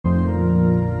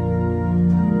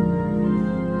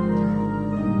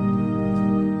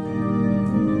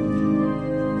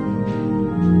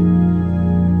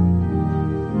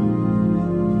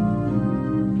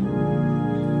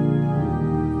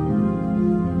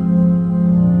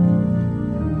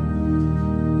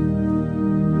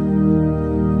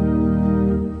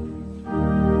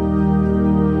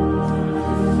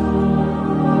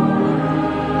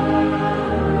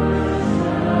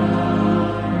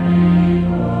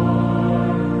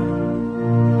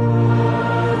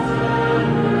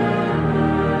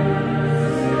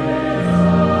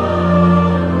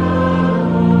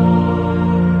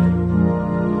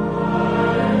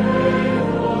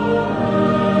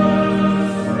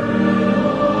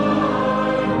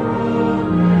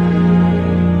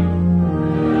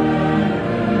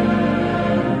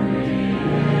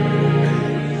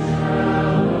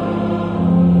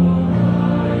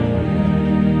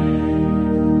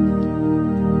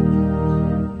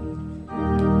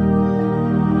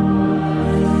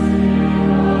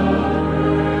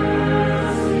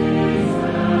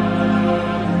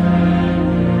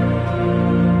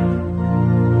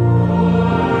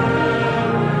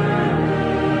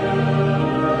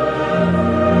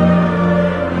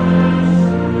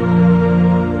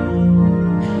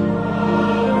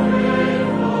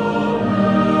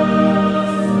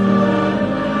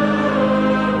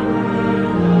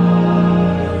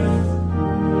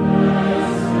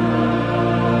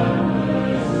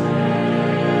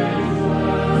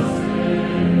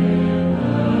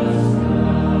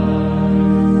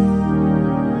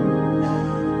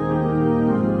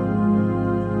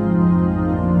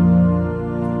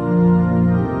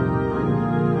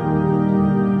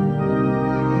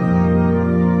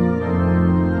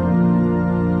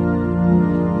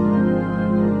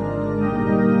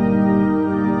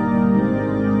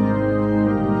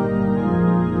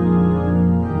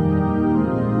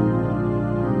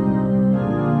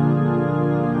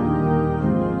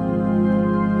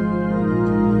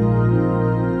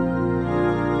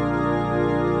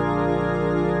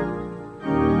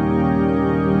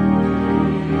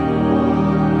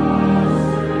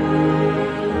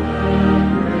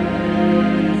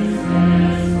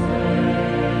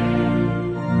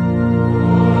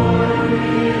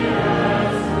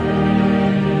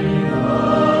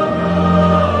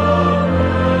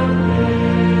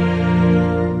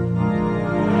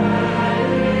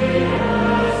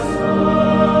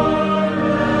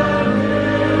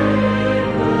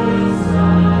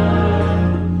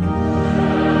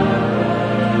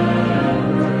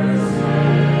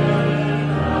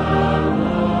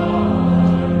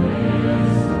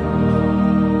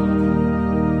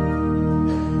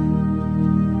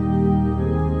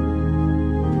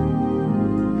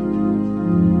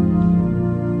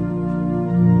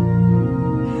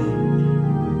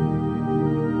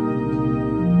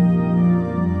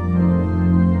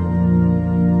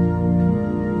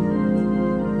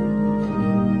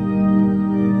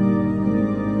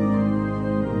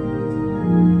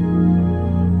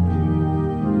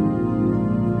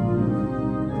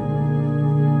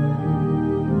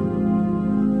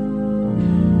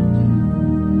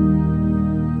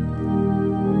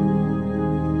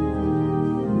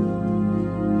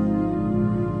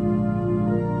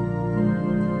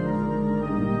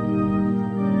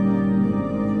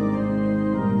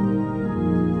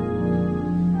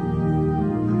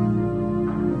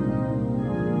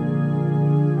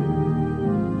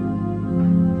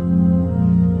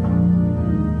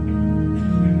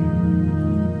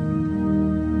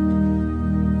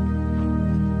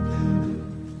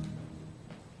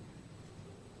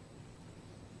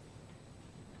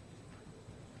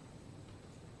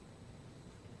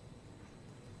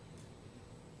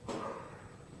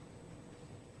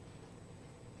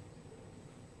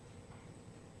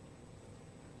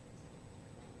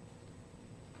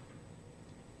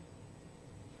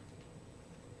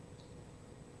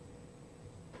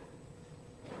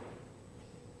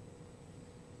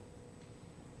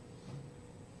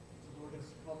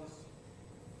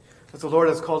As the Lord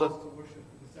has called us to worship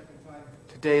for the second time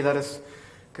today, let us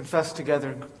confess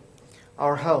together,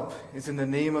 our help is in the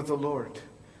name of the Lord,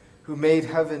 who made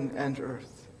heaven and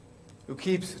earth, who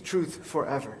keeps truth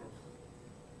forever,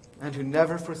 and who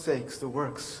never forsakes the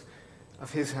works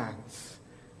of his hands.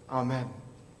 Amen.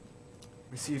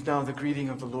 Receive now the greeting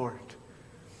of the Lord.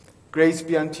 Grace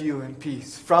be unto you and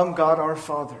peace from God our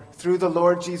Father, through the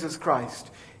Lord Jesus Christ,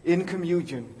 in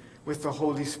communion with the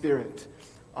Holy Spirit.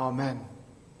 Amen.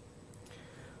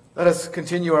 Let us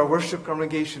continue our worship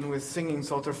congregation with singing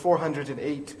Psalter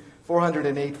 408.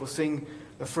 408 will sing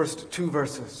the first two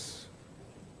verses.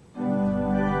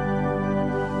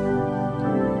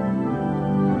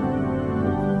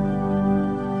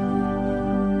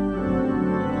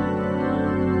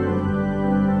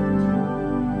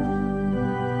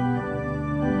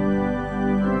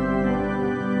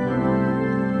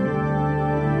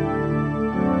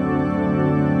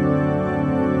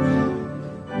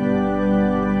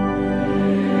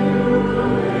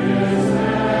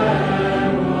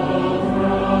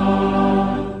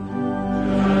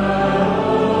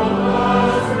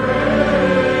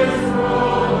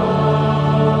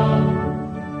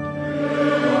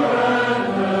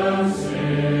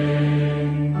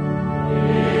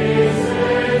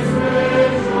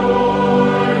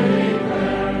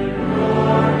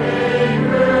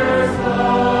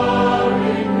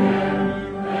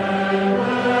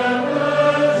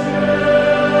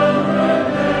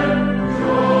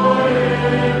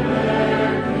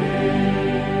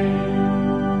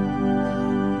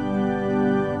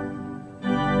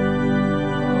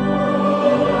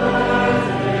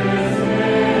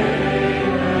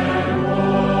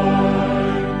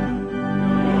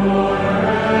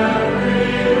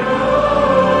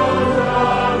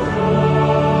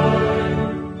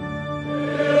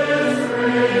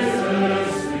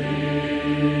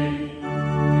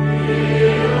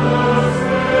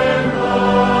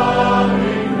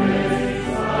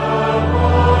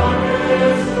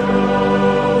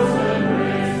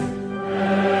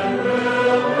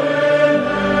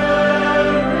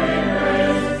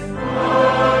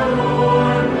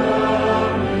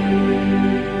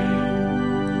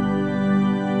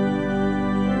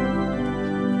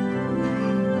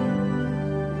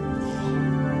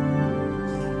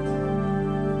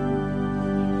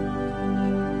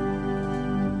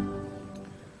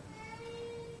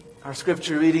 Our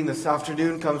scripture reading this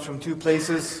afternoon comes from two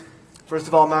places. First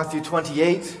of all, Matthew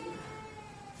 28,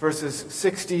 verses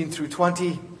 16 through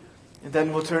 20. And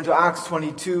then we'll turn to Acts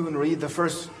 22 and read the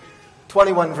first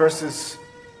 21 verses.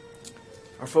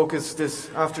 Our focus this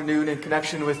afternoon in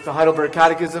connection with the Heidelberg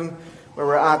Catechism, where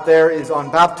we're at there, is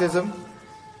on baptism.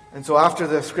 And so after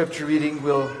the scripture reading,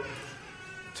 we'll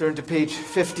turn to page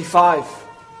 55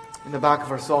 in the back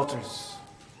of our psalters.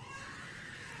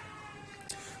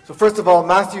 So first of all,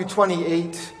 Matthew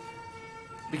 28,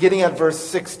 beginning at verse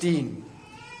 16.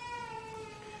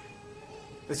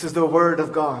 This is the word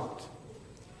of God.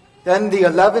 Then the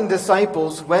 11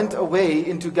 disciples went away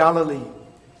into Galilee,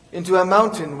 into a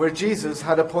mountain where Jesus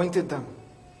had appointed them.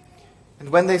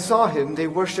 And when they saw him, they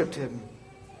worshipped him,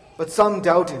 but some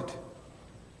doubted.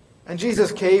 And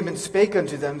Jesus came and spake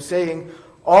unto them, saying,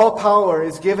 All power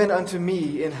is given unto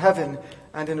me in heaven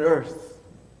and in earth.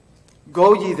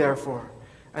 Go ye therefore,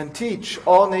 and teach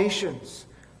all nations,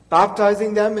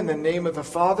 baptizing them in the name of the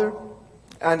Father,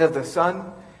 and of the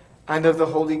Son, and of the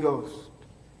Holy Ghost,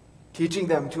 teaching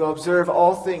them to observe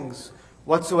all things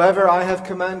whatsoever I have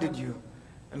commanded you.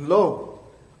 And lo,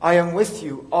 I am with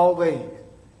you always,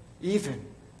 even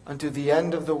unto the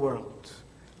end of the world.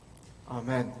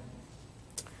 Amen.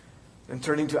 And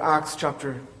turning to Acts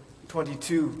chapter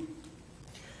 22,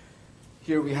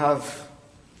 here we have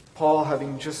Paul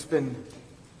having just been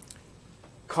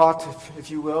caught,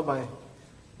 if you will, by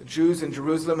the Jews in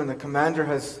Jerusalem, and the commander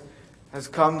has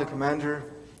come, the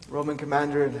Roman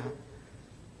commander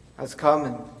has come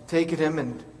and taken him,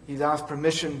 and he's asked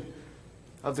permission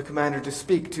of the commander to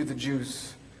speak to the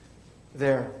Jews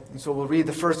there. And so we'll read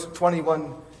the first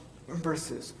 21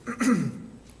 verses. And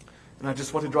I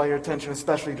just want to draw your attention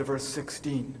especially to verse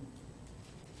 16.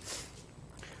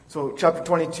 So chapter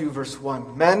 22, verse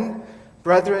 1. Men,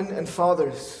 brethren, and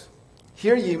fathers,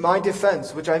 hear ye my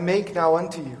defense, which I make now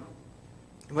unto you.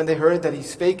 And when they heard that he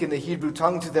spake in the Hebrew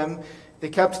tongue to them, they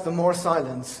kept the more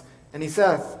silence. And he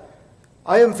saith,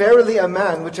 I am verily a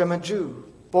man which am a Jew,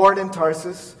 born in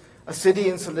Tarsus, a city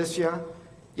in Cilicia,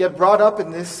 yet brought up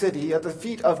in this city at the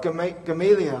feet of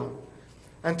Gamaliel,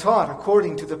 and taught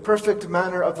according to the perfect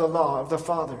manner of the law of the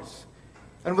fathers,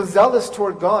 and was zealous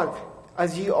toward God,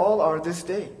 as ye all are this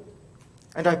day.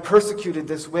 And I persecuted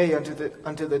this way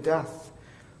unto the death.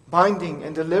 binding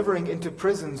and delivering into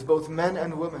prisons both men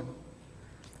and women.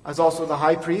 As also the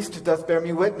high priest doth bear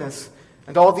me witness,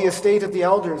 and all the estate of the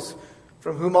elders,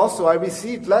 from whom also I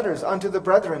received letters unto the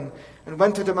brethren, and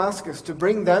went to Damascus to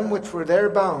bring them which were there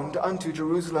bound unto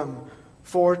Jerusalem,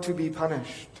 for to be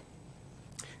punished.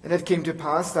 And it came to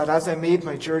pass that as I made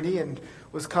my journey, and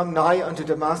was come nigh unto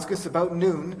Damascus about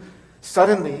noon,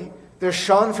 suddenly there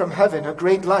shone from heaven a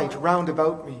great light round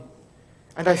about me.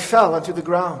 And I fell unto the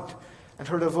ground, and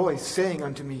heard a voice saying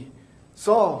unto me,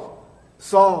 Saul,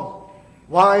 Saul,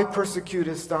 why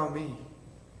persecutest thou me?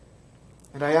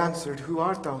 And I answered, Who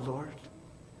art thou, Lord?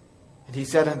 And he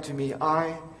said unto me,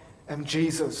 I am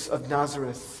Jesus of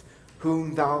Nazareth,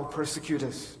 whom thou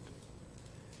persecutest.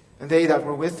 And they that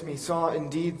were with me saw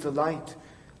indeed the light,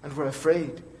 and were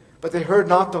afraid, but they heard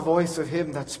not the voice of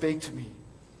him that spake to me.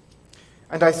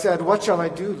 And I said, What shall I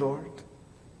do, Lord?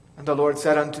 And the Lord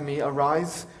said unto me,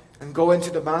 Arise, and go into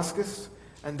Damascus,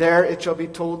 and there it shall be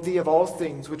told thee of all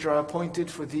things which are appointed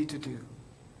for thee to do.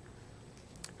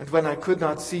 And when I could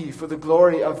not see for the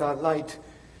glory of that light,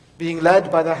 being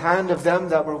led by the hand of them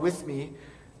that were with me,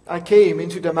 I came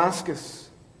into Damascus.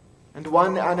 And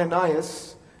one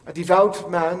Ananias, a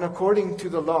devout man according to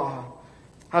the law,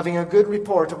 having a good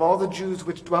report of all the Jews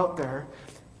which dwelt there,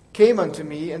 came unto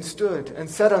me and stood, and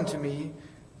said unto me,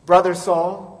 Brother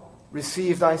Saul,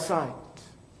 receive thy sight.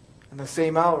 And the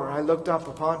same hour I looked up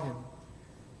upon him.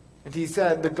 And he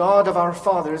said, The God of our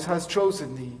fathers has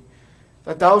chosen thee,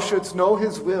 that thou shouldst know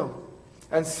his will,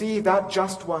 and see that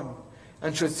just one,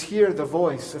 and shouldst hear the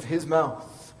voice of his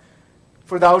mouth.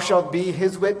 For thou shalt be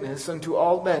his witness unto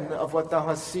all men of what thou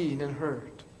hast seen and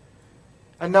heard.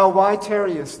 And now why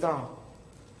tarriest thou?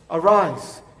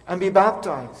 Arise, and be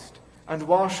baptized, and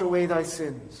wash away thy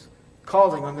sins,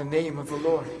 calling on the name of the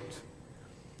Lord.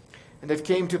 And it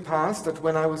came to pass that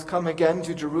when I was come again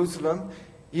to Jerusalem,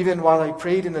 even while I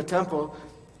prayed in the temple,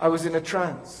 I was in a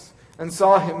trance, and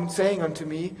saw him saying unto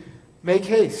me, Make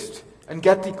haste, and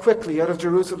get thee quickly out of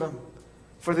Jerusalem,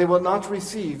 for they will not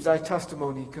receive thy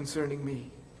testimony concerning me.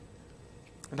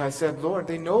 And I said, Lord,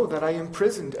 they know that I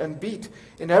imprisoned and beat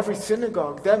in every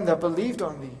synagogue them that believed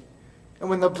on thee. And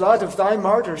when the blood of thy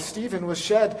martyr Stephen was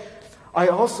shed, I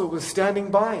also was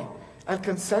standing by, and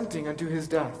consenting unto his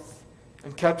death,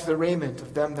 and kept the raiment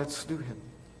of them that slew him.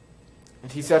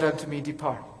 And he said unto me,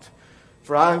 Depart,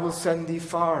 for I will send thee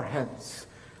far hence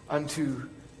unto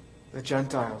the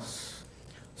Gentiles.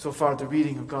 So far the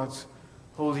reading of God's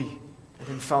holy and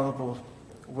infallible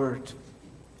word.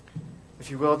 If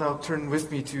you will now turn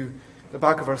with me to the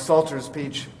back of our Psalters,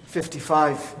 page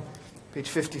 55. Page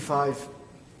 55.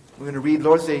 We're going to read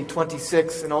Lord's Day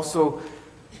 26 and also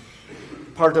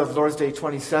part of Lord's Day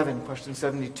 27, questions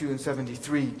 72 and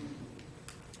 73.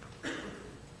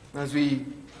 As we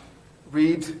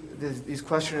read these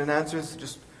question and answers,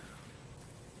 just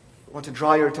want to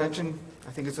draw your attention.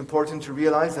 I think it's important to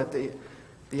realize that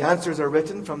the answers are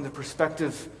written from the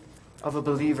perspective of a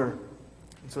believer.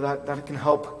 And so that can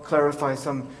help clarify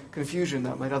some confusion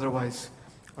that might otherwise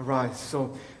arise.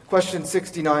 So, question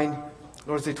 69,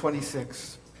 Lord's Day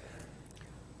 26.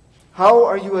 How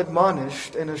are you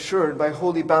admonished and assured by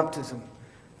holy baptism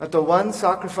that the one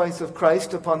sacrifice of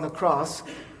Christ upon the cross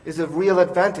is of real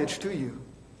advantage to you?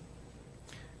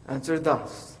 Answer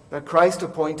thus, that Christ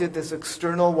appointed this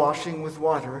external washing with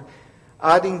water,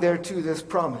 adding thereto this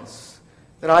promise,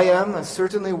 that I am as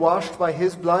certainly washed by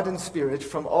his blood and spirit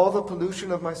from all the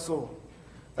pollution of my soul,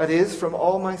 that is, from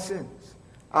all my sins,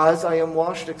 as I am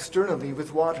washed externally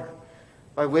with water,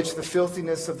 by which the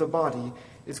filthiness of the body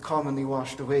is commonly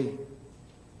washed away.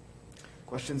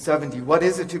 Question 70. What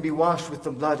is it to be washed with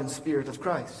the blood and spirit of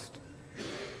Christ?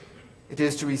 It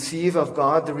is to receive of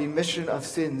God the remission of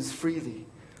sins freely,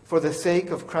 for the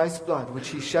sake of Christ's blood, which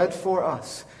he shed for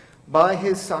us by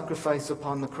his sacrifice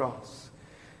upon the cross,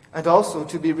 and also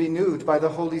to be renewed by the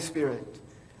Holy Spirit,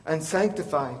 and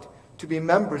sanctified to be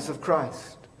members of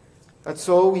Christ, that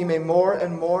so we may more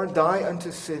and more die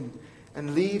unto sin,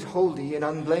 and lead holy and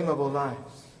unblameable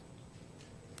lives.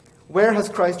 Where has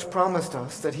Christ promised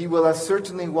us that he will as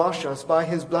certainly wash us by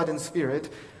his blood and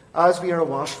spirit as we are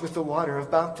washed with the water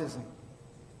of baptism?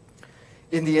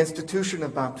 In the institution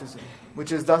of baptism,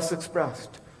 which is thus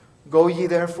expressed, Go ye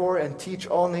therefore and teach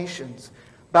all nations,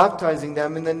 baptizing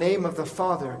them in the name of the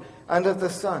Father, and of the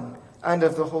Son, and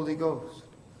of the Holy Ghost.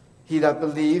 He that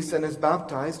believes and is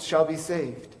baptized shall be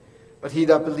saved, but he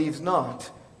that believes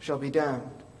not shall be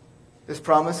damned. This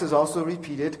promise is also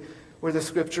repeated where the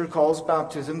Scripture calls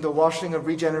baptism the washing of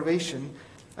regeneration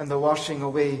and the washing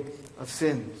away of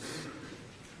sins.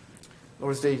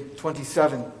 Lord's Day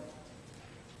 27,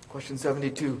 question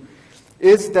 72.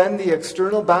 Is then the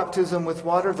external baptism with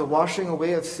water the washing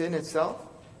away of sin itself?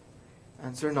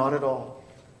 Answer, not at all.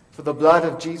 For the blood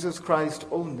of Jesus Christ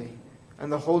only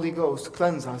and the Holy Ghost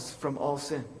cleanse us from all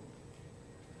sin.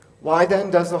 Why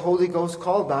then does the Holy Ghost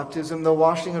call baptism the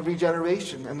washing of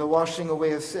regeneration and the washing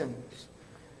away of sins?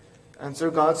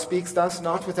 Answer, God speaks thus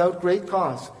not without great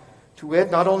cause, to wit,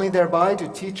 not only thereby to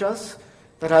teach us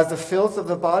that as the filth of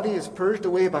the body is purged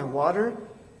away by water,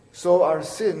 so our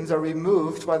sins are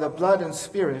removed by the blood and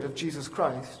Spirit of Jesus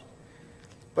Christ,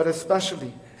 but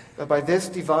especially that by this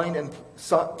divine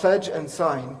pledge and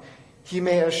sign he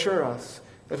may assure us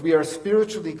that we are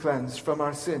spiritually cleansed from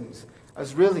our sins,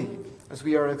 as really as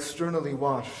we are externally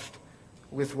washed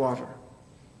with water.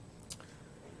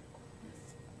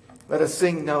 Let us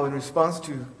sing now in response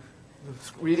to the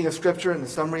reading of Scripture and the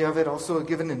summary of it, also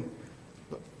given in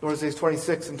Lord's Days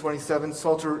 26 and 27,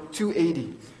 Psalter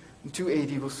 280. In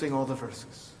 280, we'll sing all the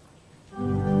verses.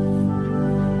 Oh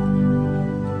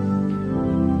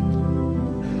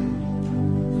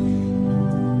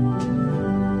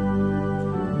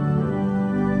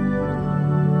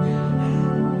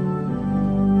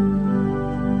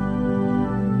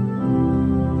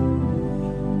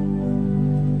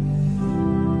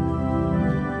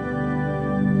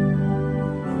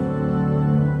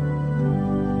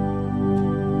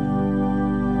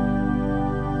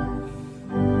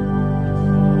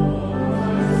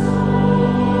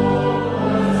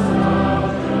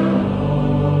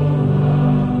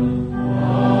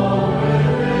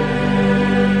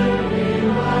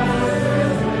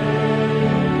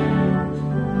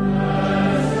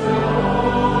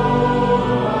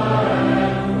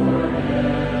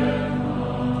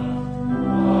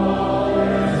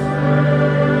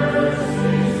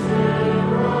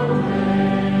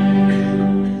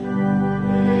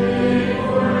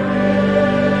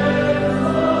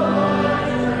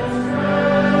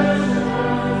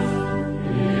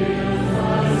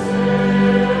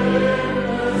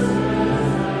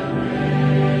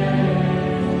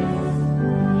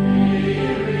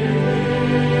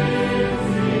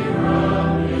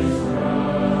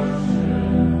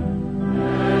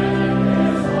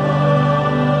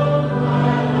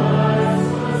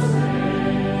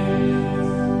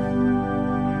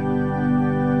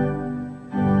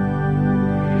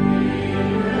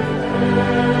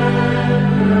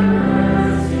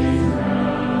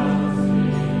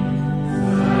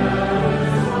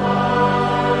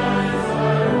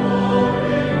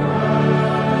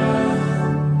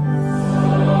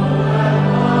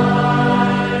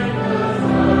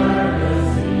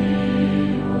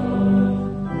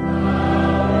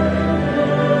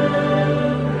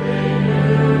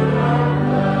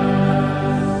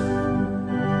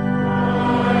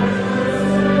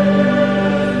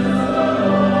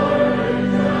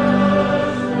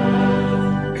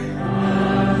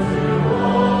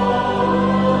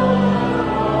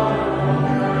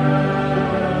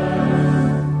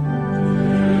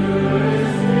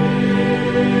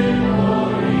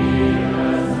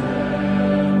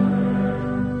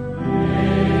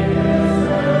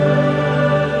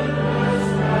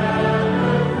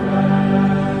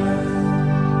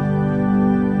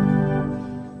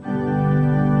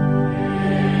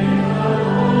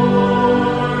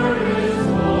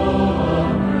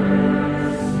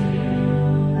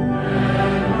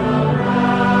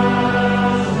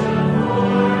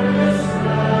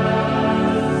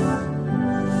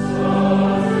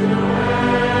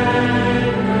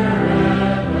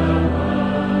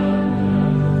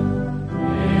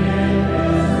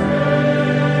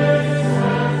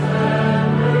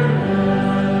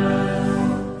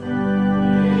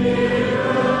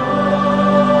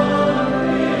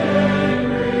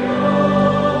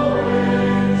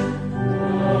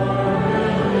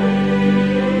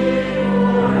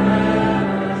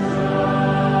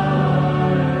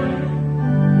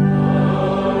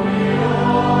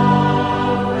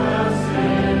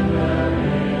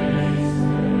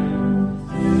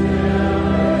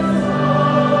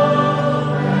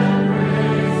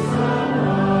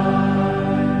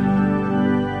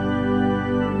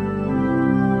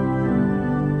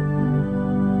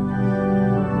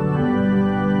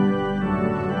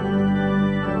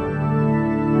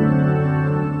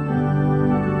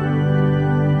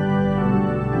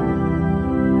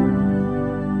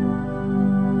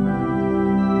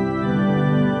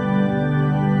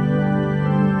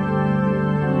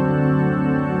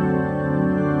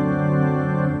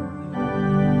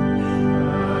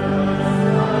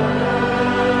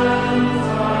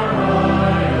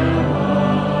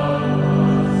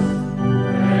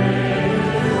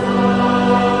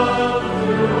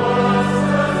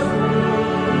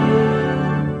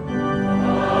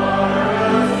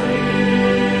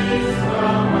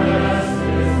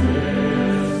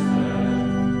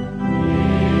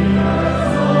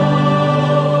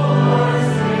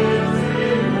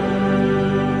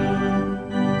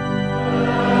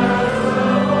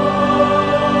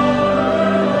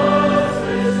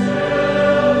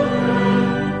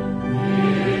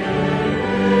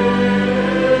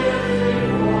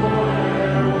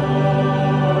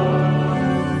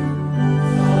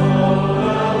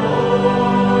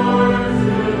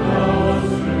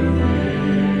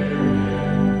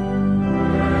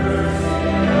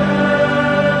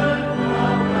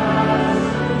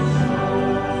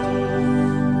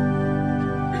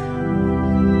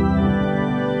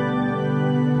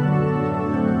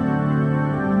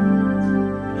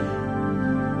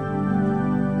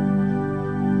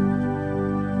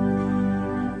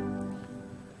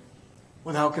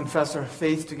now confess our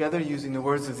faith together using the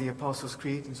words of the Apostles'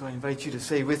 Creed. And so I invite you to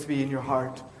say with me in your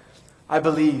heart, I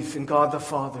believe in God the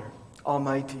Father,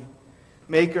 Almighty,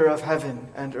 maker of heaven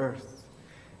and earth,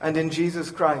 and in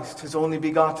Jesus Christ, his only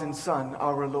begotten Son,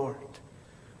 our Lord,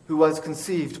 who was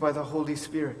conceived by the Holy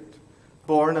Spirit,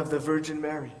 born of the Virgin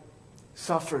Mary,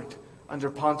 suffered under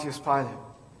Pontius Pilate,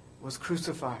 was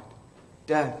crucified,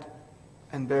 dead,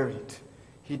 and buried.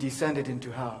 He descended into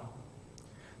hell.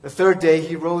 The third day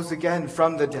he rose again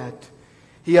from the dead.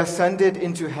 He ascended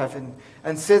into heaven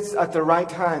and sits at the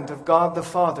right hand of God the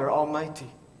Father Almighty.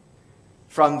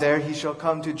 From there he shall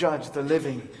come to judge the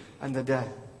living and the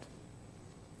dead.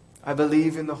 I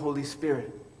believe in the Holy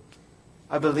Spirit.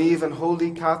 I believe in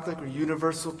Holy Catholic or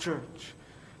Universal Church,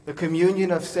 the communion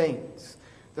of saints,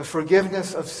 the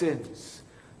forgiveness of sins,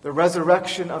 the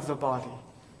resurrection of the body,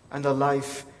 and the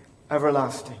life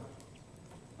everlasting.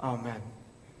 Amen.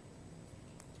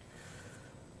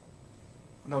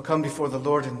 And I'll come before the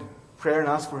Lord in prayer and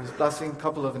ask for his blessing. A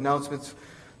couple of announcements.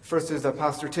 First is that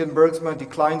Pastor Tim Bergsma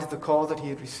declined the call that he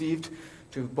had received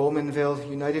to Bowmanville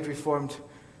United Reformed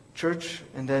Church.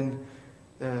 And then,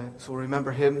 so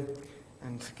remember him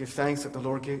and give thanks that the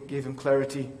Lord gave him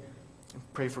clarity, and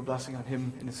pray for blessing on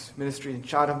him in his ministry in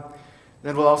Chatham.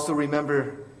 Then we'll also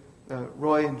remember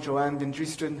Roy and Joanne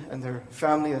Vindriston and their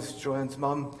family, as Joanne's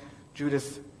mom,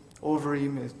 Judith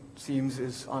Overeem, it seems,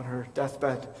 is on her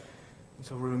deathbed. And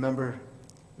so we'll remember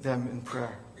them in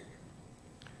prayer.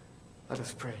 Let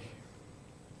us pray.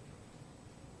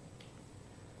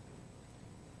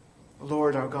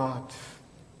 Lord our God,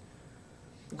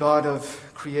 God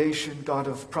of creation, God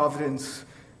of providence,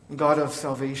 God of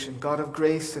salvation, God of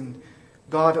grace and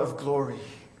God of glory,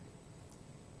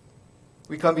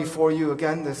 we come before you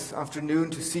again this afternoon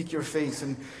to seek your face,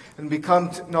 and we come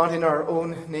not in our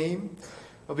own name,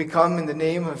 but we come in the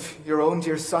name of your own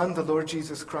dear Son, the Lord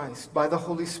Jesus Christ, by the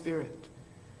Holy Spirit.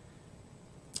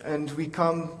 And we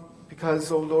come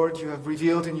because, O Lord, you have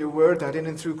revealed in your word that in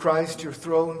and through Christ your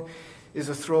throne is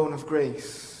a throne of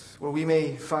grace, where we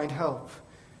may find help,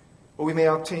 where we may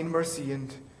obtain mercy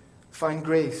and find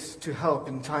grace to help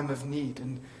in time of need.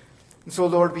 And so,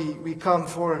 Lord, we come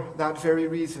for that very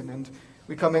reason, and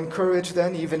we come encouraged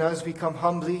then, even as we come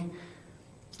humbly.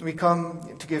 We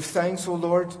come to give thanks, O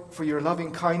Lord, for your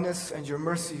loving kindness and your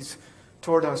mercies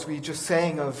toward us. We just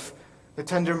sang of the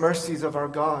tender mercies of our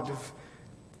God, of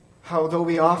how though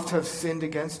we oft have sinned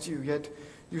against you, yet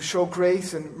you show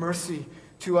grace and mercy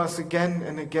to us again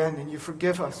and again, and you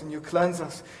forgive us, and you cleanse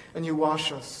us, and you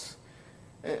wash us.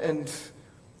 And,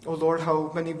 O Lord,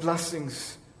 how many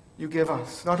blessings you give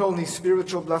us, not only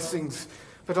spiritual blessings,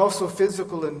 but also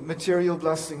physical and material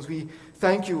blessings. We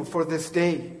thank you for this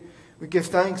day. We give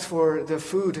thanks for the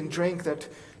food and drink that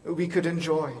we could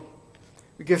enjoy.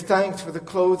 We give thanks for the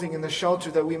clothing and the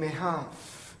shelter that we may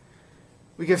have.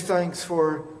 We give thanks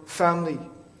for family.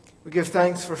 We give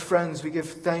thanks for friends. We give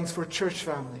thanks for church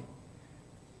family,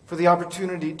 for the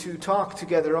opportunity to talk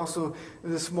together also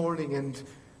this morning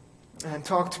and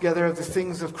talk together of the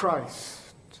things of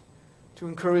Christ, to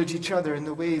encourage each other in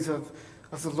the ways of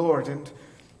the Lord. And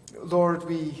Lord,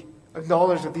 we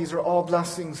acknowledge that these are all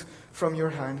blessings from your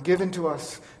hand, given to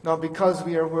us not because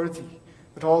we are worthy,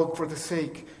 but all for the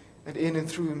sake and in and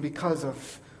through and because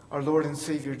of our Lord and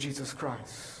Savior Jesus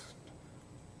Christ.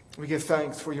 We give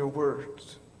thanks for your word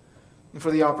and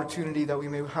for the opportunity that we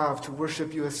may have to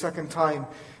worship you a second time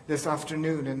this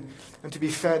afternoon and to be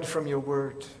fed from your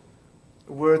word,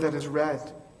 the word that is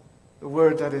read, the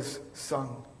word that is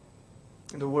sung,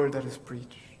 and the word that is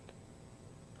preached.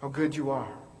 How good you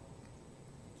are.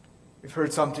 We've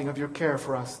heard something of your care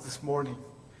for us this morning,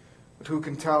 but who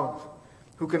can tell,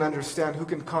 who can understand, who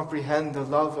can comprehend the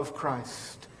love of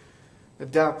Christ, the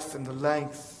depth and the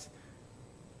length,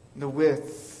 and the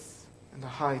width and the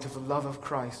height of the love of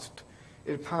Christ?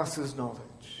 It passes knowledge.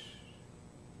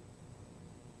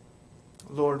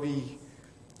 Lord, we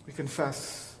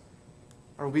confess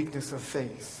our weakness of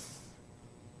faith,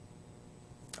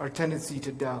 our tendency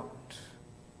to doubt,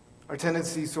 our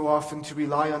tendency so often to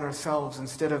rely on ourselves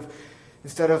instead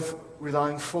of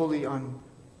relying fully on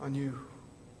you.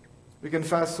 We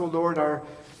confess, O Lord,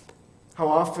 how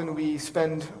often we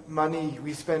spend money,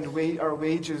 we spend our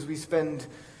wages, we spend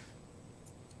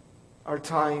our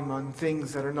time on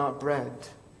things that are not bread,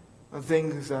 on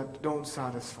things that don't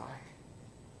satisfy,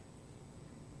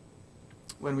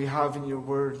 when we have in your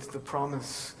word the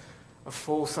promise of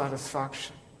full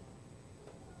satisfaction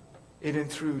in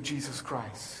and through Jesus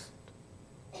Christ.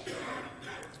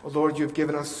 Oh Lord, you have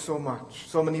given us so much,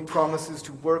 so many promises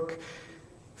to work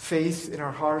faith in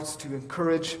our hearts, to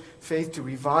encourage faith, to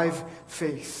revive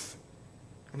faith.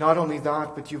 And not only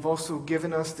that, but you've also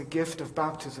given us the gift of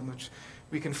baptism, which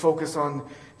we can focus on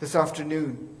this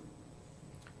afternoon,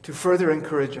 to further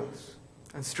encourage us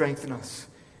and strengthen us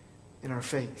in our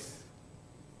faith.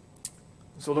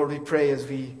 So Lord, we pray as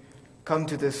we come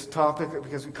to this topic,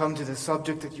 because we come to this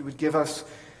subject, that you would give us,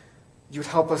 you would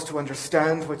help us to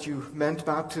understand what you meant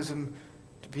baptism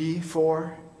to be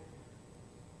for,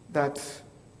 that,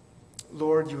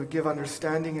 Lord, you would give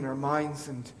understanding in our minds,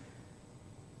 and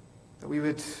that we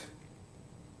would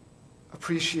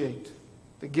appreciate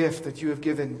the gift that you have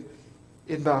given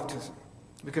in baptism.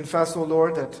 We confess, O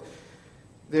Lord, that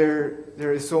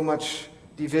there is so much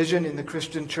division in the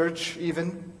Christian church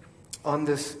even on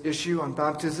this issue, on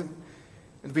baptism,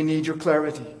 and we need your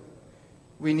clarity.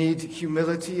 We need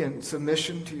humility and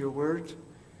submission to your word.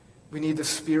 We need the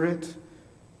Spirit,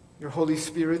 your Holy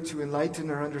Spirit, to enlighten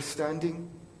our understanding.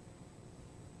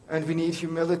 And we need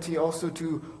humility also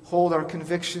to hold our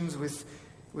convictions with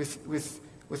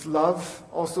love,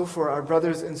 also for our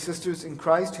brothers and sisters in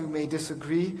Christ who may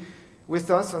disagree with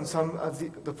us on some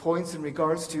of the points in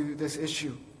regards to this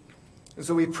issue. And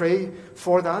so we pray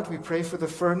for that. We pray for the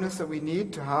firmness that we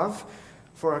need to have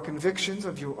for our convictions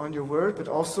on your word, but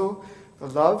also the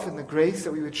love and the grace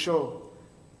that we would show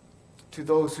to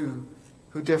those who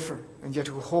differ and yet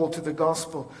who hold to the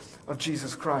gospel of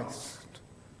Jesus Christ.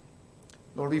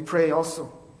 Lord, we pray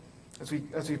also, as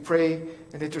we pray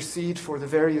and intercede for the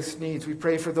various needs, we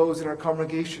pray for those in our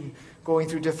congregation going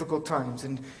through difficult times.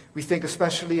 And we think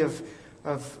especially of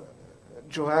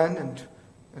Joanne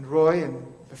and Roy and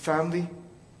the family,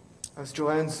 as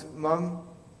Joanne's mum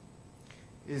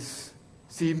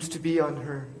seems to be on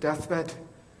her deathbed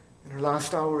in her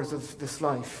last hours of this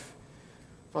life.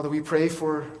 Father, we pray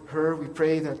for her. We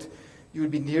pray that you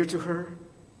would be near to her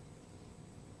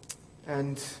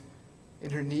and in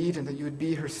her need, and that you would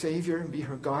be her Savior and be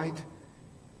her guide,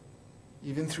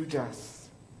 even through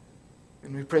death.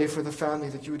 And we pray for the family,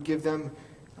 that you would give them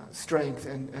strength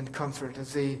and comfort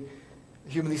as they,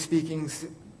 humanly speaking,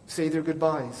 say their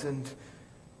goodbyes, and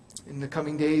in the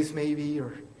coming days maybe,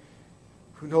 or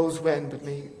who knows when, but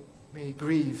may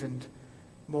grieve and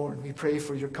mourn. We pray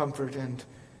for your comfort and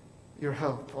your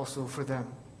help also for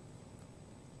them.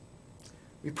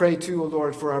 We pray too, O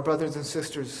Lord, for our brothers and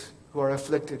sisters who are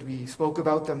afflicted. We spoke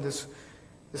about them this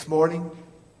morning.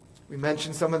 We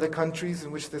mentioned some of the countries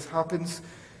in which this happens,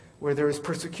 where there is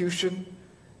persecution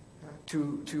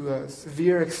to a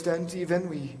severe extent even.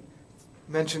 We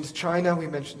mentioned China, we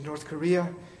mentioned North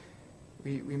Korea,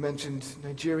 we mentioned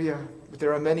Nigeria, but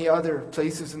there are many other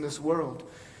places in this world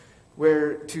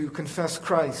where to confess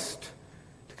Christ,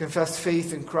 to confess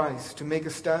faith in Christ, to make a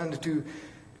stand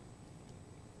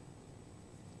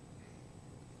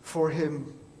for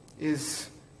him is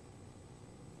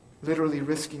literally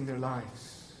risking their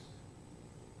lives.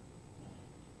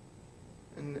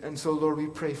 And so, Lord, we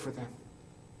pray for them.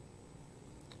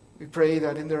 We pray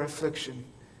that in their affliction,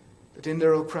 that in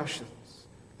their oppressions,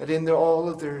 that in all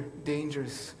of their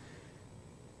dangers,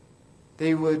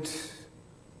 they would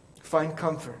find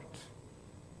comfort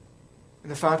in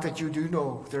the fact that you do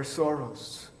know their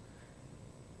sorrows,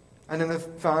 and in the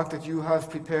fact that you have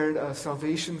prepared a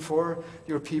salvation for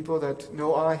your people that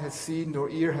no eye has seen, nor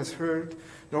ear has heard,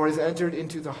 nor has entered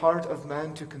into the heart of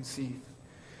man to conceive.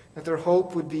 That their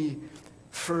hope would be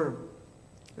firm,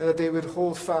 and that they would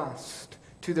hold fast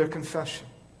to their confession.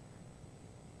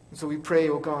 And so we pray,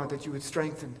 O God, that you would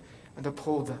strengthen and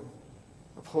uphold them.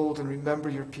 Uphold and remember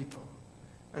your people.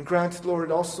 And grant, Lord,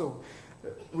 also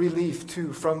relief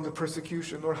too from the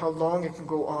persecution. Lord, how long it can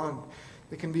go on.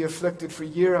 They can be afflicted for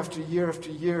year after year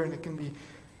after year, and it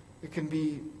can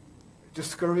be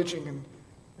discouraging and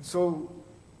so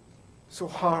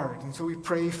hard. And so we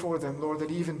pray for them, Lord,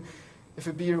 that even if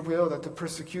it be your will, that the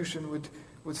persecution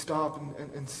would stop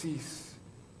and cease.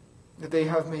 That they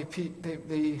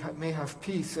may have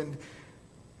peace. And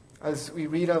as we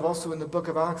read of also in the book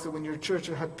of Acts, that when your church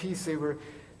had peace, they were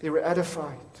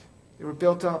edified. They were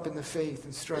built up in the faith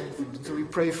and strengthened. And so we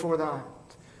pray for that.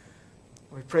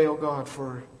 We pray, O God,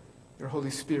 for your Holy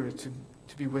Spirit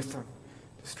to be with them,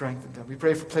 to strengthen them. We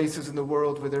pray for places in the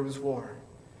world where there is war.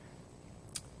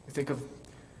 We think of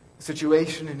the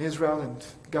situation in Israel and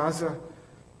Gaza.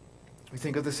 We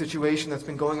think of the situation that's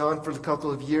been going on for a couple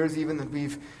of years, even that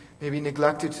we've maybe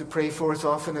neglected to pray for as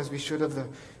often as we should of, the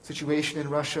situation in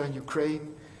Russia and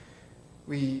Ukraine.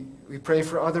 We pray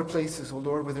for other places, O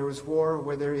Lord, where there is war,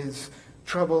 where there is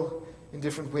trouble in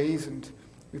different ways, and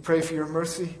we pray for your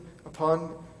mercy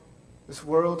upon this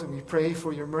world, and we pray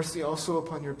for your mercy also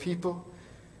upon your people,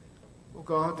 O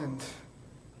God, and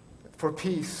for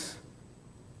peace.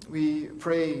 We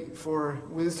pray for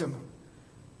wisdom,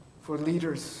 for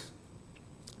leaders,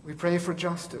 We pray for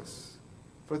justice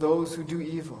for those who do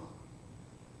evil.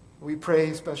 We pray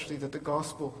especially that the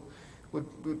gospel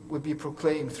would be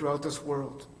proclaimed throughout this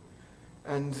world,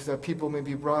 and that people may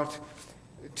be brought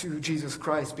to Jesus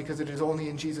Christ, because it is only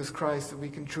in Jesus Christ that we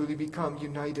can truly become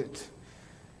united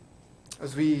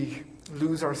as we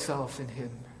lose ourselves in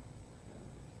him.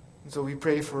 And so we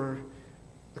pray for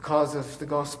the cause of the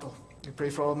gospel. We pray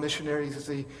for all missionaries as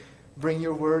they bring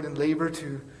your word and labor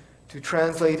to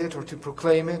translate it, or to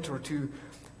proclaim it, or to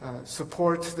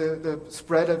support the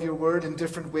spread of your word in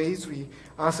different ways. We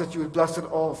ask that you would bless it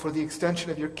all for the extension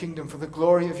of your kingdom, for the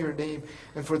glory of your name,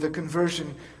 and for the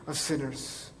conversion of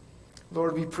sinners.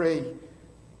 Lord, we pray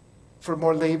for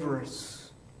more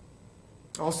laborers.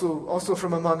 Also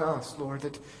from among us, Lord,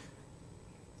 that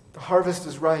the harvest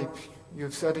is ripe, you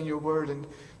have said in your word, and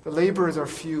the laborers are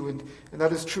few, and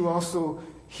that is true also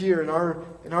here in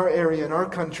our area, in our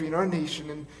country, in our nation.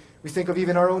 And we think of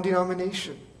even our own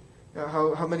denomination,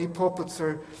 how many pulpits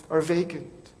are vacant.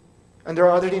 And there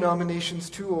are other denominations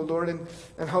too, O Lord,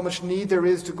 and how much need there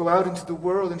is to go out into the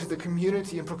world, into the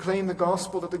community, and proclaim the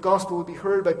gospel, that the gospel will be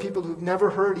heard by people who've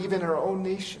never heard, even in our own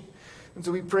nation. And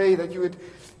so we pray that you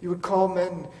would call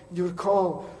men, you would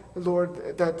call,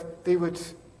 Lord, that they would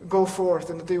go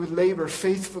forth and that they would labor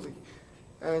faithfully,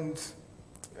 and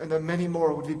that many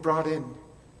more would be brought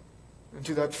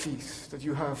into that feast that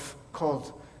you have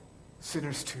called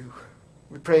sinners to.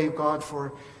 We pray, God,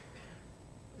 for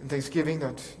in Thanksgiving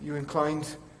that you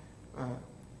inclined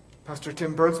Pastor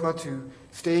Tim Bergsma to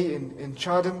stay in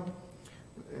Chatham,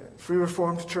 Free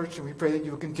Reformed Church, and we pray that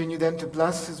you will continue then to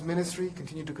bless his ministry,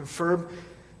 continue to confirm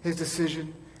his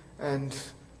decision, and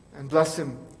bless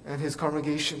him and his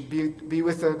congregation. Be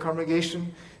with the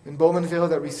congregation in Bowmanville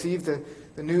that received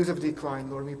the news of decline,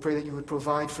 Lord. We pray that you would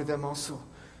provide for them also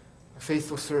a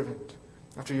faithful servant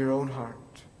after your own heart.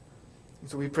 And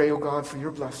so we pray, O God, for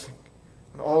your blessing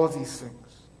on all of these things.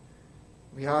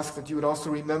 We ask that you would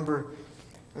also remember,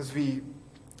 as we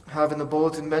have in the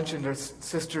bulletin mentioned, our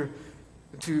sister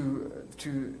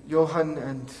to Johan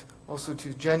and also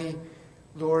to Jenny,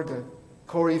 Lord,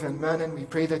 Corey Van Manen. We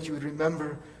pray that you would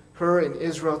remember her in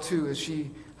Israel too, as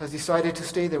she has decided to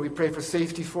stay there. We pray for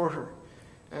safety for her.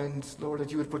 And Lord,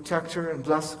 that you would protect her and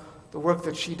bless the work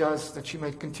that she does, that she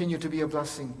might continue to be a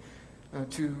blessing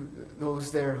to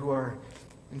those there who are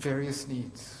in various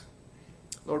needs.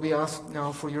 Lord, we ask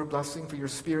now for your blessing, for your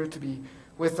Spirit to be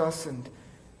with us, and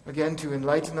again to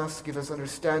enlighten us, give us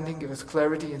understanding, give us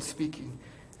clarity in speaking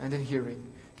and in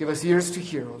hearing. Give us ears to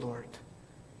hear, O Lord.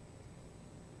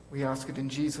 We ask it in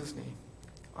Jesus' name.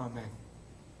 Amen.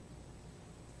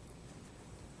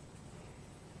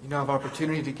 You now have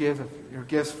opportunity to give your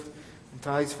gifts and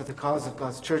tithes for the cause of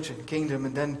God's church and kingdom,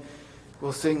 and then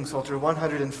we'll sing Psalter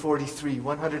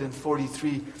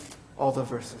 143, all the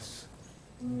verses.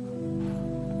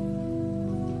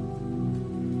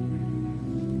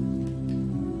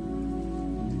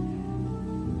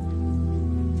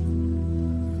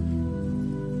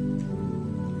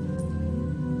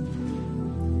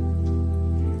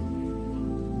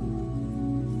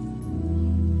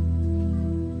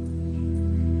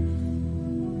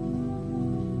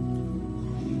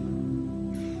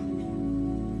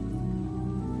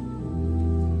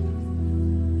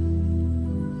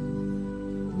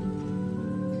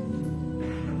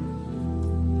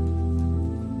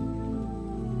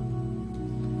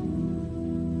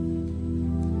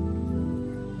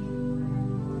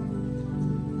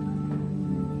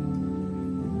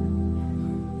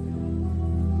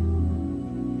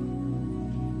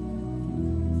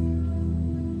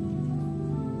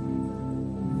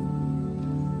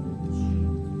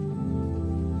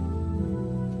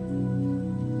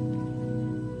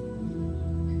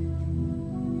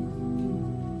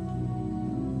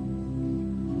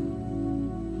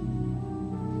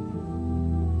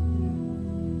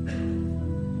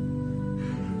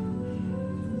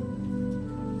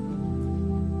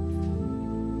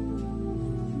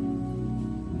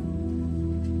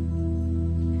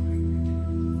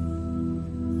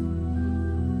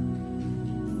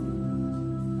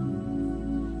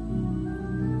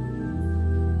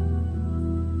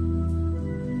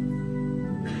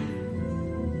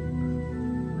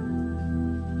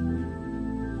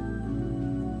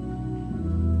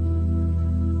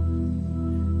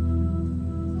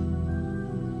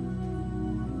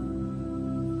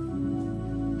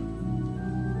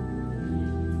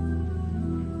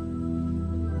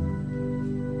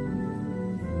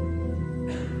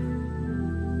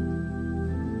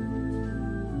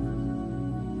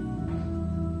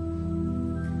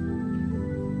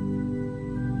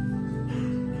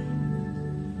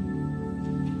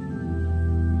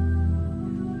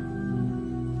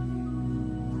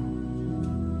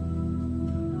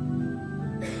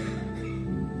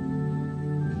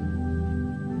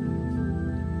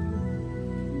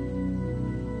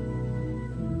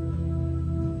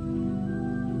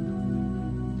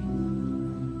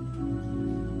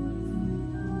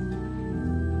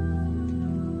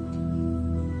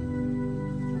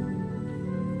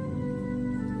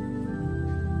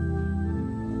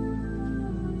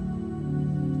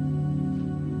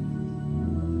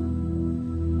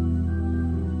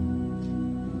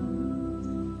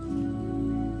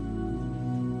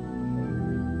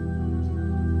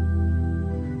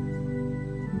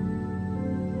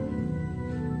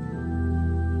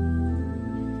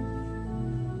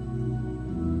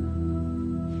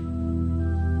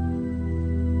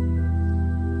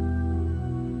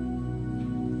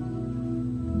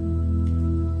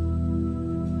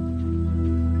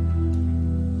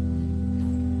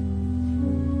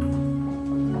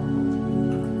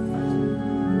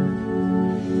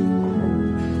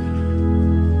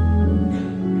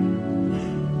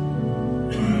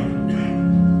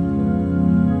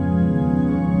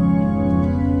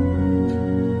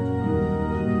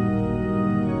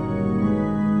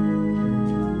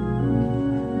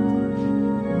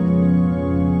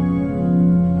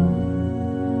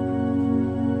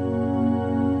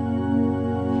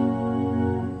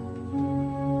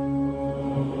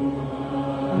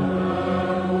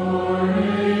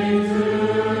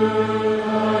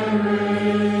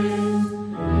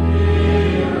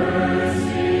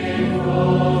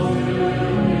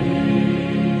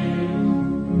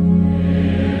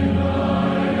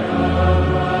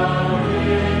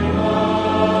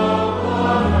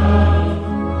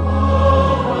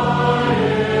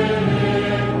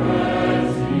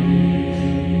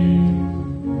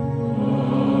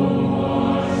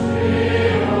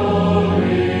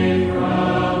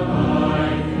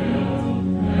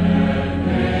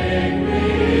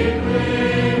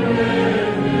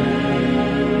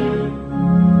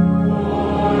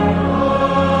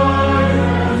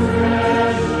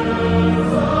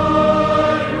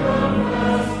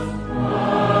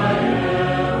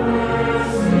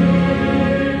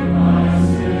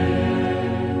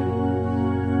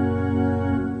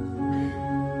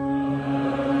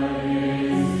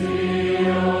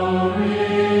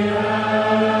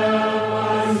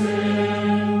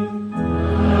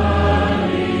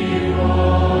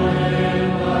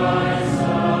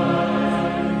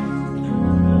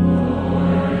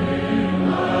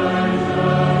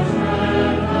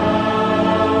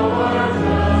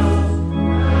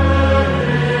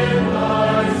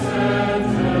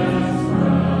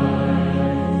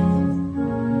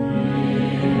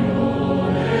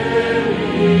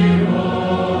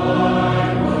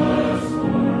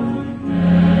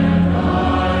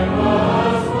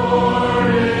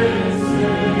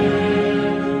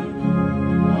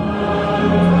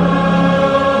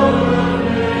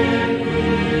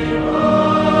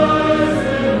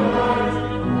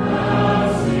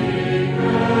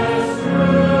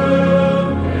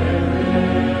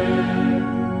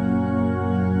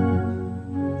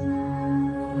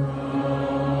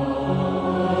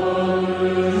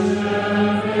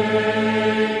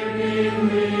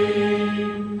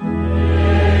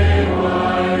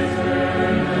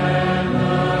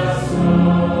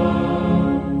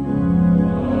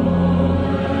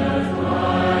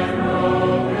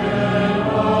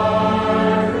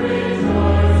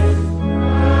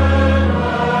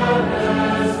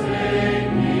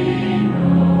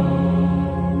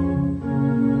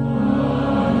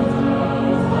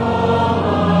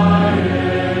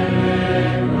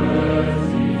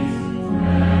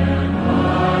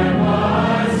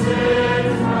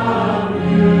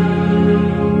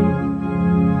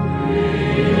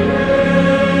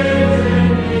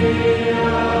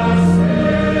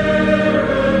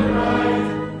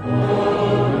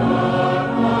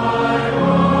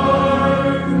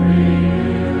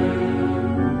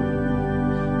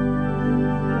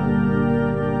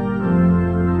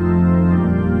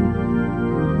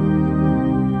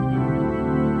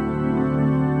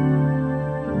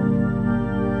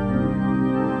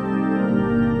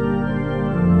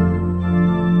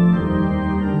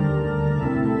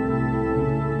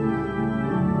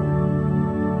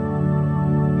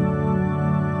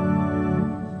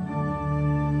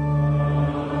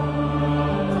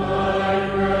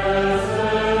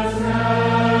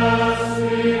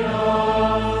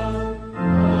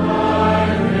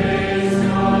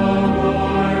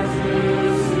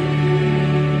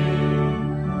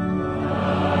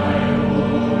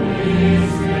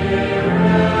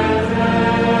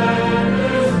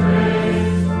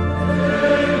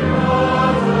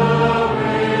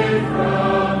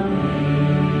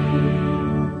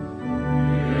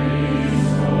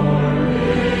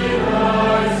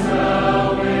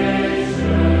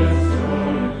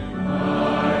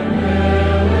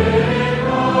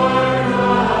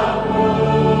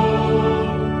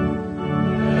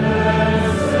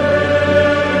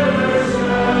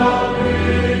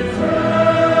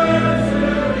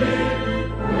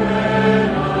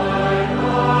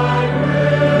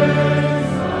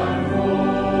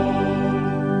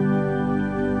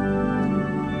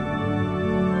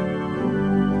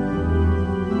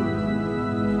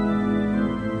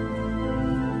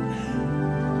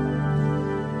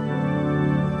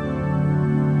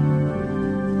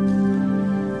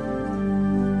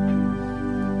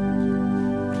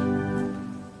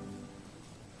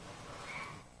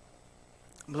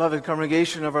 Beloved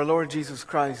congregation of our Lord Jesus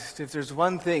Christ, if there's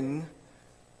one thing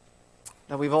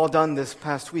that we've all done this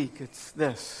past week, it's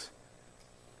this.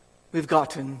 We've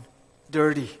gotten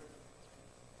dirty.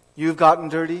 You've gotten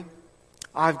dirty.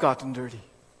 I've gotten dirty.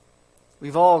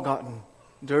 We've all gotten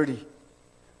dirty.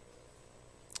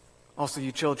 Also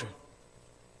you children.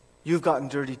 You've gotten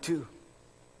dirty too.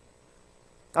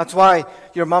 That's why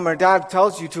your mom or dad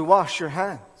tells you to wash your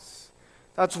hands.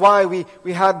 That's why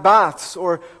we had baths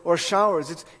or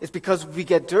showers. It's because we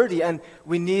get dirty and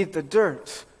we need the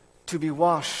dirt to be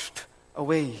washed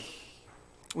away.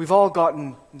 We've all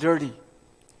gotten dirty.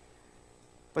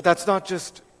 But that's not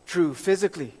just true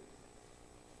physically.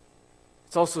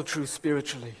 It's also true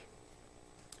spiritually.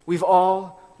 We've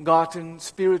all gotten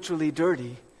spiritually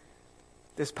dirty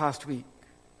this past week.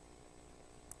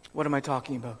 What am I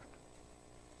talking about?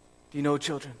 Do you know,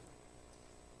 children?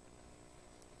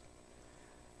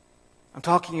 I'm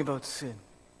talking about sin.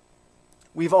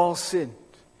 We've all sinned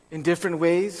in different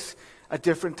ways at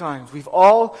different times. We've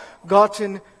all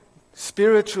gotten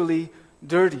spiritually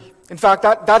dirty. In fact,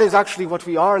 that is actually what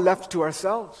we are left to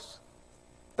ourselves.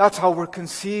 That's how we're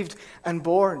conceived and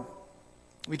born.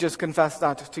 We just confessed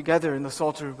that together in the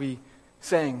Psalter we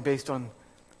sang based on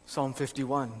Psalm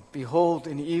 51. Behold,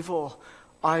 in evil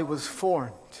I was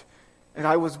formed, and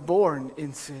I was born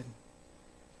in sin.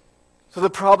 So the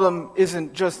problem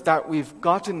isn't just that we've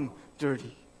gotten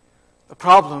dirty. The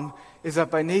problem is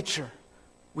that by nature,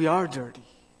 we are dirty.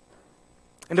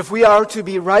 And if we are to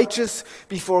be righteous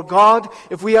before God,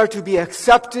 if we are to be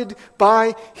accepted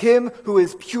by Him who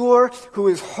is pure, who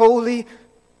is holy,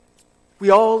 we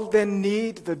all then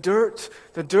need the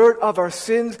dirt of our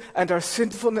sins and our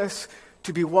sinfulness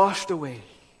to be washed away.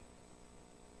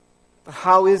 But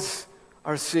how is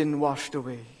our sin washed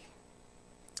away?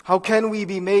 How can we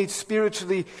be made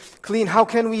spiritually clean? How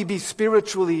can we be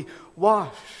spiritually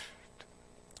washed?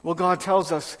 Well, God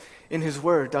tells us in His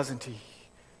Word, doesn't He?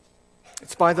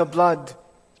 It's by the blood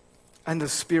and the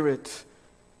Spirit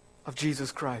of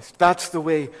Jesus Christ. That's the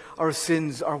way our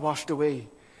sins are washed away.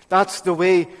 That's the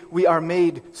way we are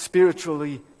made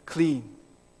spiritually clean.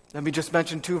 Let me just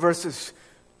mention 2 verses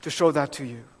to show that to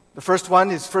you. The first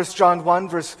one is 1 John 1,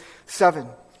 verse 7.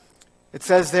 It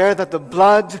says there that the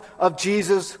blood of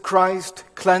Jesus Christ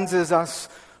cleanses us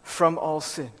from all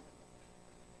sin.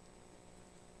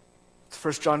 It's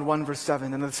 1 John 1, verse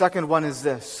 7. And the second one is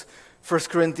this, 1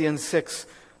 Corinthians 6,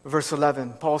 verse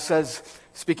 11. Paul says,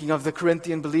 speaking of the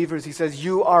Corinthian believers, he says,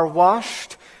 you are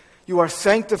washed, you are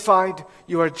sanctified,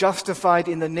 you are justified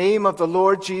in the name of the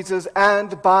Lord Jesus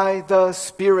and by the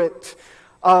Spirit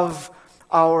of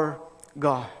our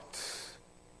God.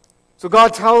 So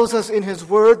God tells us in His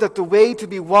Word that the way to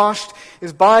be washed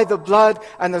is by the blood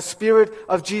and the Spirit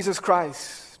of Jesus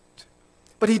Christ.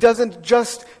 But He doesn't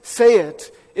just say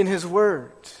it in His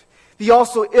Word. He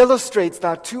also illustrates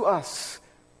that to us.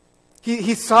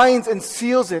 He signs and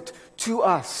seals it to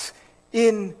us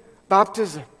in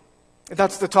baptism. And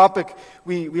that's the topic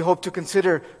we hope to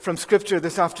consider from Scripture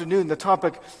this afternoon, the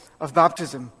topic of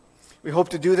baptism. We hope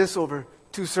to do this over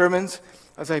 2 sermons,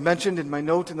 as I mentioned in my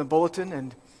note in the bulletin.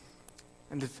 And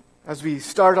as we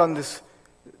start on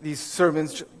these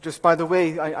sermons, just by the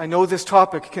way, I know this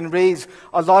topic can raise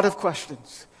a lot of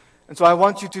questions. And so I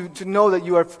want you to know that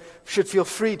you should feel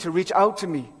free to reach out to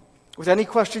me with any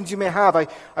questions you may have. I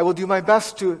will do my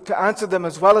best to answer them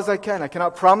as well as I can. I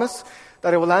cannot promise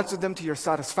that I will answer them to your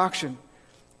satisfaction,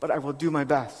 but I will do my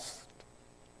best.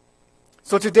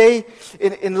 So today,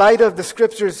 in light of the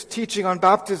Scripture's teaching on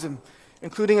baptism,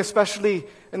 including especially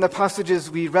in the passages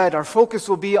we read, our focus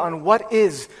will be on what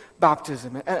is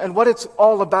baptism and what it's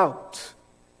all about.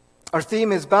 Our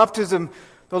theme is baptism,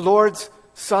 the Lord's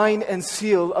sign and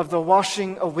seal of the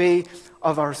washing away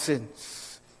of our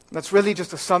sins. That's really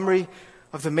just a summary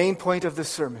of the main point of this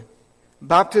sermon.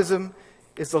 Baptism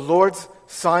is the Lord's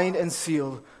sign and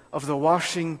seal of the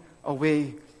washing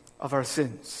away of our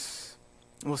sins.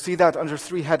 And we'll see that under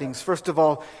 3 headings. First of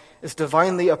all, it's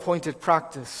divinely appointed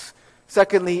practice.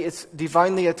 Secondly, it's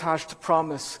divinely attached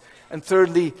promise. And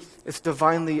thirdly, it's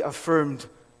divinely affirmed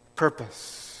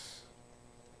purpose.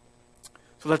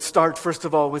 So let's start, first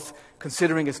of all, with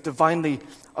considering its divinely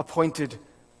appointed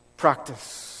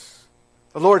practice.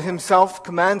 The Lord Himself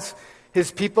commands His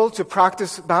people to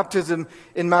practice baptism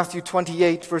in Matthew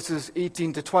 28, verses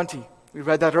 18 to 20. We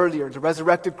read that earlier. The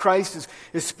resurrected Christ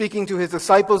is speaking to His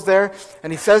disciples there,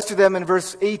 and He says to them in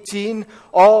verse 18,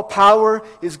 all power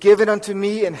is given unto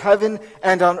me in heaven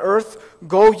and on earth.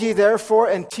 Go ye therefore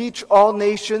and teach all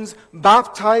nations,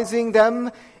 baptizing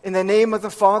them in the name of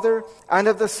the Father and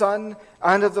of the Son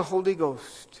and of the Holy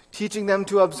Ghost, teaching them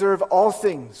to observe all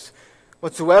things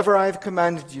whatsoever I have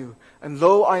commanded you. and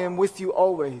lo, I am with you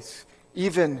always,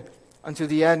 even unto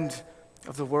the end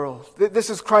of the world. This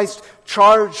is Christ's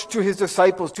charge to his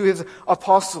disciples, to his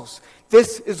apostles.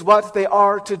 This is what they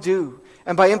are to do.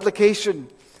 And by implication,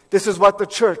 this is what the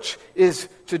church is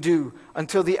to do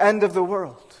until the end of the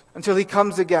world, until he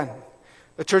comes again.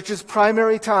 The church's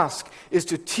primary task is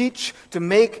to teach, to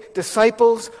make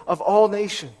disciples of all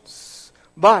nations.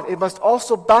 But it must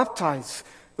also baptize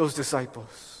those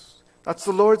disciples. That's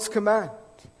the Lord's command.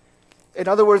 In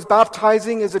other words,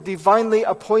 baptizing is a divinely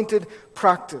appointed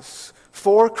practice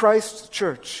for Christ's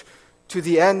church to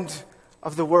the end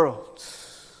of the world.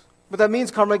 But that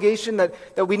means, congregation, that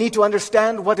we need to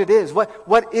understand what it is.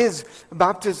 What is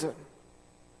baptism?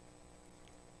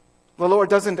 The Lord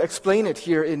doesn't explain it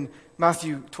here in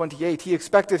Matthew 28. He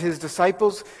expected his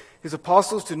disciples, his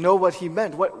apostles, to know what he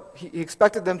meant. He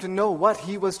expected them to know what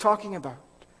he was talking about.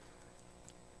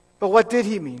 But what did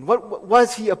he mean? What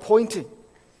was he appointing?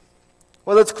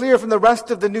 Well, it's clear from the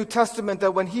rest of the New Testament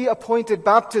that when he appointed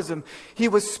baptism, he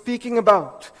was speaking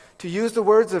about, to use the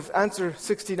words of answer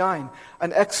 69,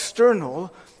 an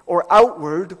external or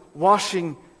outward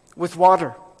washing with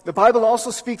water. The Bible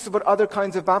also speaks about other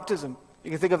kinds of baptism.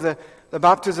 You can think of the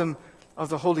baptism of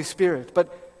the Holy Spirit. But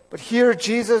here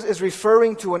Jesus is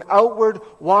referring to an outward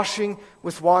washing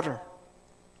with water.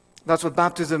 That's what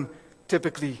baptism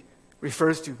typically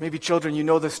refers to. Maybe children, you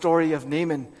know the story of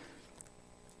Naaman,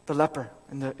 the leper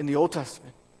in the Old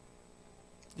Testament.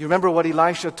 You remember what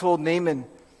Elisha told Naaman,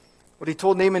 what he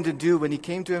told Naaman to do when he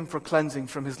came to him for cleansing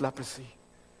from his leprosy.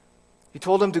 He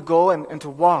told him to go and to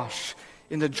wash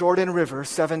in the Jordan River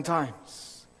 7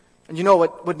 times. And you know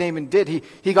what Naaman did?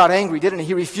 He got angry, didn't he?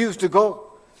 He refused to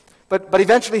go. But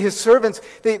eventually his servants,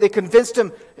 they convinced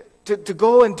him to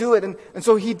go and do it. And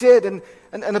so he did. And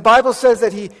the Bible says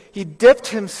that he dipped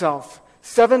himself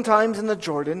 7 times in the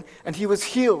Jordan, and he was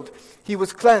healed. He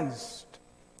was cleansed.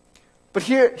 But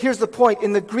here's the point.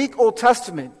 In the Greek Old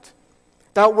Testament,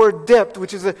 that word dipped,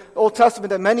 which is the Old Testament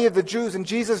that many of the Jews in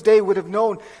Jesus' day would have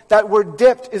known, that word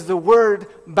dipped is the word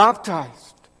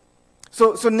baptized.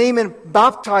 So Naaman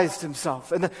baptized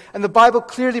himself. And the Bible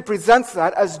clearly presents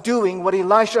that as doing what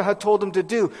Elisha had told him to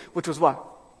do, which was what?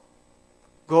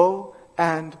 Go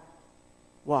and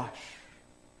wash.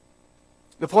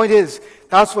 The point is,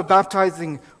 that's what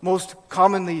baptizing most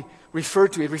commonly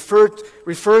referred to. It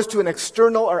refers to an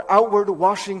external or outward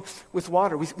washing with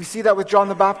water. We see that with John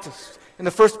the Baptist in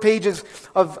the first pages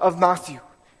of Matthew.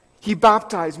 He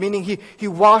baptized, meaning he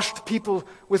washed people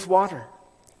with water.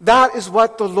 That is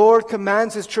what the Lord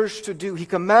commands his church to do. He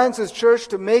commands his church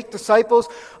to make disciples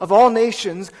of all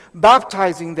nations,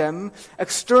 baptizing them,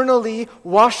 externally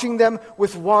washing them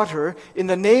with water in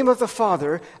the name of the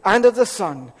Father and of the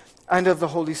Son and of the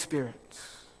Holy Spirit.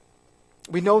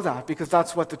 We know that because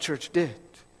that's what the church did.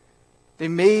 They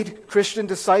made Christian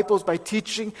disciples by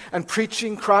teaching and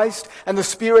preaching Christ, and the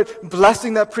Spirit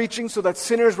blessing that preaching so that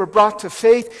sinners were brought to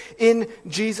faith in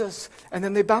Jesus, and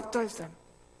then they baptized them.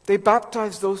 They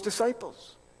baptized those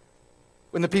disciples.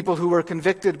 When the people who were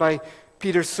convicted by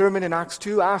Peter's sermon in Acts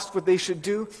 2 asked what they should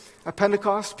do at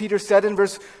Pentecost, Peter said in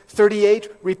verse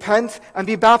 38, "Repent and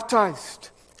be baptized,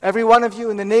 every one of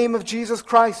you, in the name of Jesus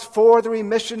Christ, for the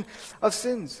remission of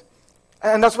sins."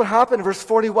 And that's what happened. Verse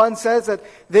 41 says that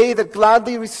they that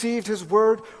gladly received his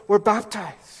word were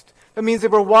baptized. That means they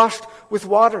were washed with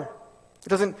water. It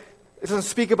doesn't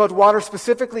speak about water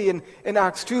specifically in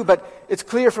Acts 2, but it's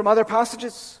clear from other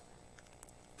passages.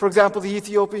 For example, the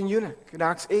Ethiopian eunuch in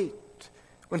Acts 8.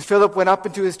 When Philip went up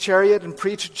into his chariot and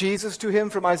preached Jesus to him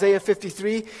from Isaiah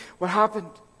 53, what happened?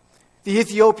 The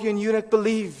Ethiopian eunuch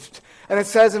believed. And it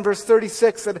says in verse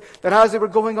 36 that as they were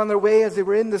going on their way, as they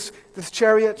were in this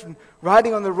chariot and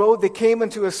riding on the road, they came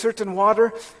into a certain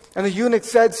water, and the eunuch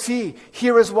said, "See,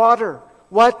 here is water.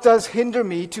 What does hinder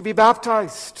me to be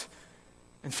baptized?"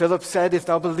 And Philip said, "If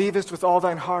thou believest with all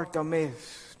thine heart, thou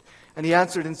mayest." And he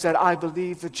answered and said, "I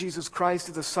believe that Jesus Christ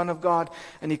is the Son of God."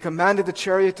 And he commanded the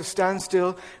chariot to stand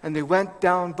still, and they went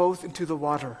down both into the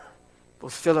water,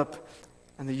 both Philip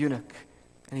and the eunuch,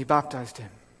 and he baptized him.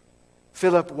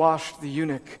 Philip washed the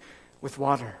eunuch with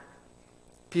water.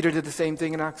 Peter did the same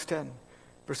thing in Acts 10,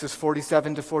 verses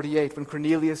 47 to 48, when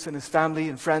Cornelius and his family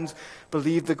and friends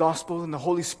believed the gospel and the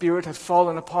Holy Spirit had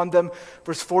fallen upon them.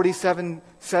 Verse 47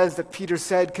 says that Peter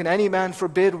said, "Can any man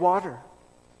forbid water,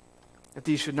 that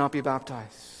these should not be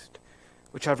baptized,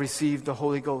 which have received the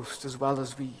Holy Ghost as well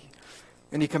as we?"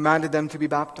 And he commanded them to be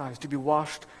baptized, to be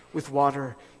washed with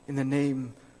water in the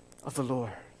name of the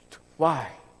Lord. Why?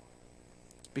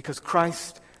 Because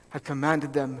Christ had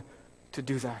commanded them to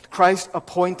do that. Christ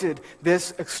appointed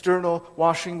this external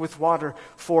washing with water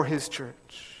for his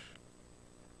church.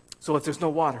 So if there's no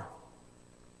water,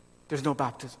 there's no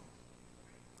baptism.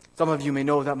 Some of you may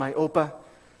know that my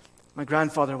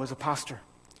grandfather, was a pastor.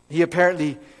 He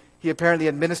apparently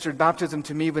administered baptism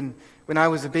to me when I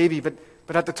was a baby, but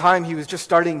at the time he was just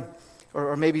starting,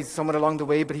 or maybe somewhat along the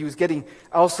way, but he was getting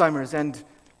Alzheimer's, and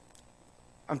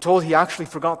I'm told he actually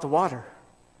forgot the water.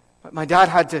 My dad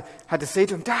had to say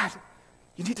to him, "Dad,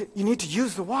 you need to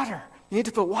use the water. You need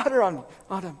to put water on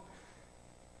him.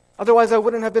 Otherwise I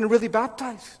wouldn't have been really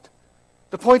baptized."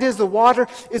 The point is, the water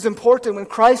is important. When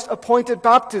Christ appointed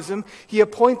baptism, he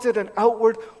appointed an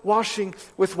outward washing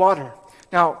with water.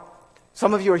 Now,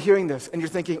 some of you are hearing this and you're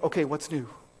thinking, okay, what's new?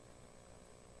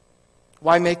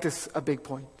 Why make this a big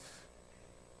point?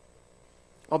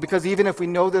 Well, because even if we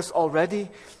know this already,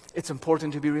 it's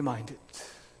important to be reminded.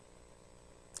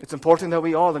 It's important that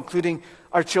we all, including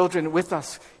our children with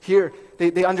us here,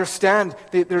 they understand.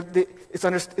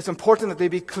 It's important that they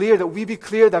be clear, that we be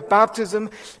clear that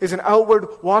baptism is an outward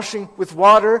washing with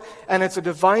water, and it's a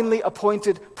divinely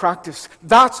appointed practice.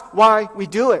 That's why we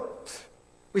do it.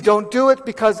 We don't do it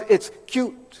because it's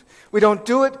cute. We don't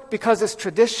do it because it's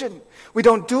tradition. We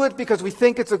don't do it because we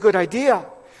think it's a good idea.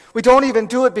 We don't even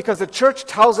do it because the church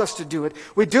tells us to do it.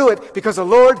 We do it because the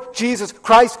Lord Jesus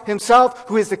Christ himself,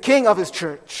 who is the King of his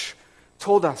church,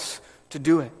 told us to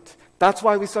do it. That's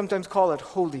why we sometimes call it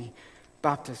holy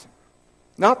baptism.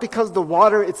 Not because the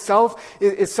water itself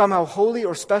is somehow holy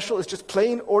or special, it's just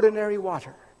plain ordinary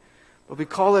water. But we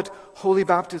call it holy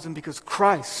baptism because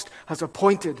Christ has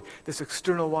appointed this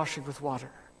external washing with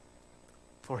water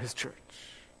for his church.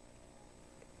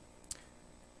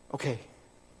 Okay,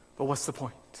 but what's the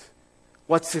point?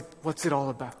 What's it all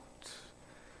about?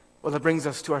 Well, that brings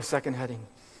us to our second heading,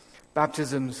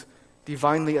 baptism's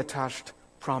divinely attached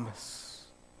promise.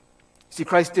 See,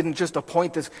 Christ didn't just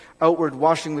appoint this outward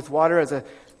washing with water as a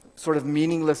sort of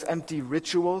meaningless, empty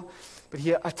ritual, but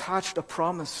he attached a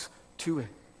promise to it.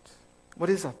 What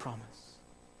is that promise?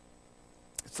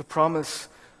 It's the promise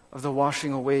of the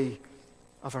washing away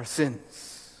of our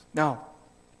sins. Now,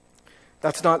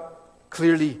 that's not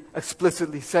clearly,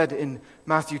 explicitly said in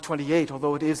Matthew 28,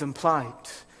 although it is implied.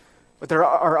 But there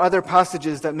are other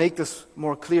passages that make this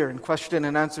more clear. In Question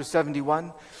and Answer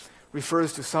 71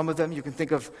 refers to some of them. You can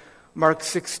think of Mark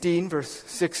 16, verse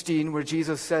 16, where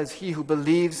Jesus says, "He who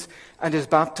believes and is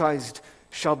baptized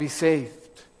shall be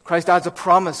saved." Christ adds a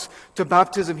promise to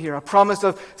baptism here, a promise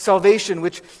of salvation,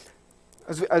 which,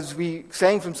 as we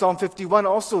sang from Psalm 51,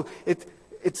 also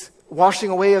it's washing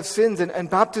away of sins, and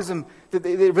baptism,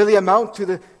 they really amount to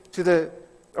the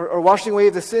washing away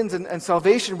of the sins and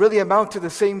salvation really amount to the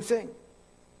same thing.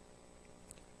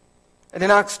 And in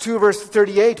Acts 2, verse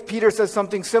 38, Peter says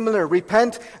something similar.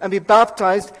 "Repent and be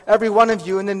baptized, every one of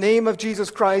you, in the name of Jesus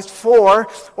Christ, for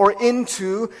or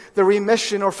into the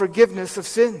remission or forgiveness of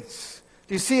sins."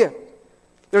 Do you see it?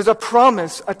 There's a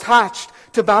promise attached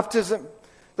to baptism.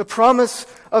 The promise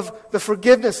of the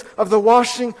forgiveness, of the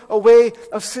washing away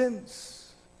of sins.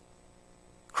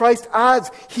 Christ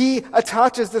adds, he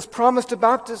attaches this promise to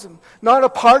baptism, not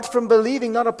apart from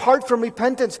believing, not apart from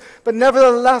repentance, but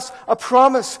nevertheless a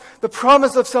promise, the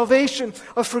promise of salvation,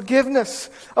 of forgiveness,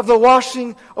 of the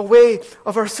washing away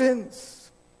of our sins.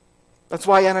 That's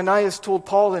why Ananias told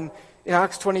Paul in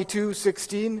Acts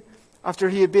 22:16, after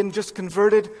he had been just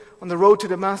converted on the road to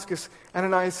Damascus,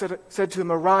 Ananias said to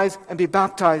him, "Arise and be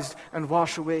baptized and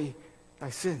wash away thy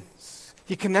sins."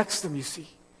 He connects them, you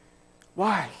see.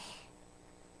 Why?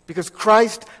 Because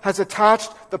Christ has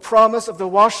attached the promise of the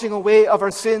washing away of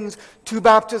our sins to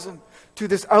baptism, to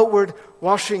this outward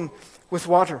washing with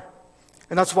water.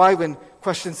 And that's why when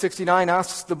question 69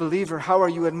 asks the believer, "How are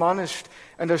you admonished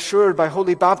and assured by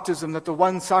holy baptism that the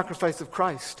one sacrifice of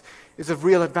Christ is of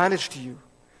real advantage to you?"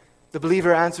 The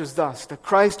believer answers thus, that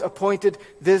Christ appointed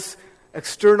this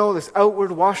external, this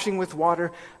outward washing with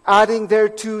water, adding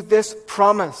thereto this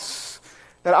promise,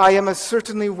 that I am as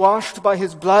certainly washed by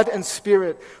his blood and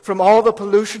spirit from all the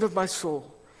pollution of my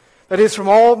soul, that is, from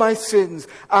all my sins,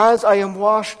 as I am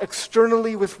washed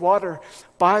externally with water,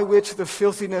 by which the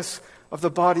filthiness of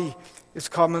the body is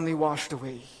commonly washed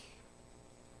away.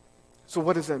 So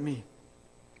what does that mean?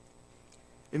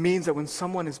 It means that when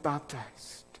someone is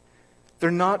baptized, they're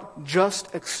not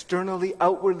just externally,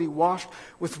 outwardly washed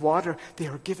with water, they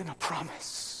are given a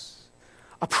promise.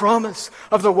 A promise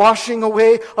of the washing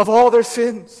away of all their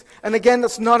sins. And again,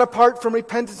 that's not apart from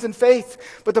repentance and faith.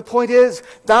 But the point is,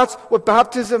 that's what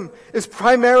baptism is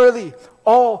primarily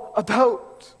all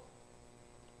about.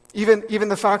 Even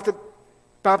the fact that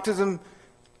baptism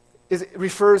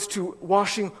refers to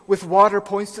washing with water,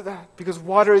 points to that, because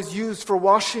water is used for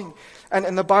washing.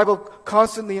 And the Bible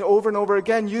constantly and over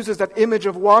again uses that image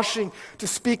of washing to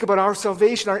speak about our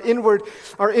salvation, our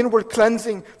inward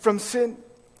cleansing from sin.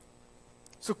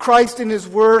 So Christ in His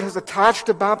Word has attached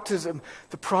to baptism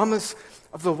the promise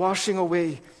of the washing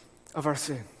away of our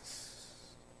sins.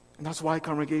 And that's why,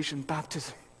 congregation,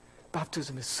 baptism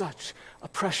is such a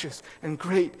precious and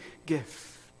great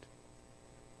gift.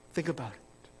 Think about it.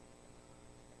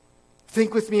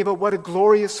 Think with me about what a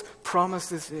glorious promise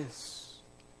this is.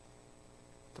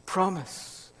 The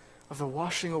promise of the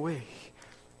washing away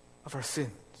of our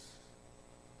sins.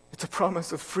 It's a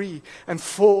promise of free and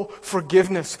full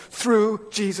forgiveness through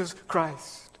Jesus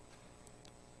Christ.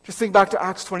 Just think back to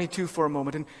Acts 22 for a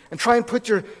moment and try and put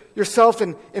yourself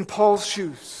in Paul's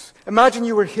shoes. Imagine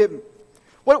you were him.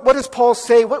 What does Paul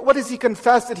say? What does he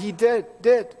confess that he did?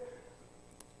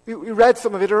 We read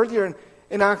some of it earlier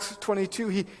in Acts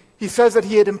 22. He says that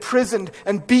he had imprisoned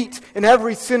and beat in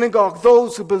every synagogue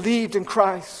those who believed in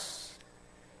Christ.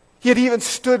 He had even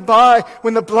stood by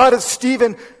when the blood of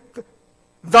Stephen,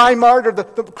 thy martyr, the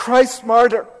Christ's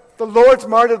martyr, the Lord's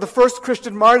martyr, the first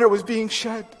Christian martyr, was being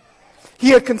shed. He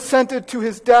had consented to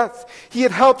his death. He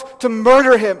had helped to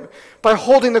murder him by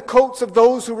holding the coats of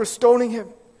those who were stoning him.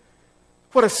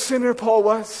 What a sinner Paul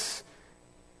was.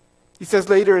 He says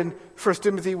later in 1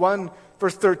 Timothy 1,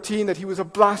 verse 13, that he was a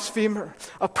blasphemer,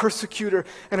 a persecutor,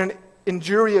 and an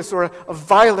injurious or a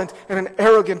violent and an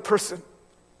arrogant person.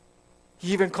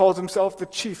 He even calls himself the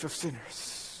chief of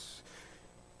sinners.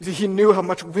 You see, he knew how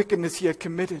much wickedness he had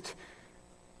committed,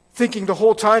 thinking the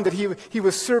whole time that he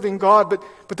was serving God,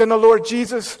 but then the Lord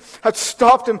Jesus had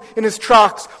stopped him in his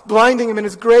tracks, blinding him in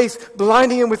His grace,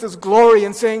 blinding him with His glory,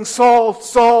 and saying, Saul,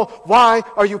 Saul, why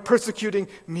are you persecuting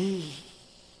me?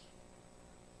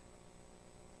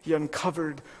 He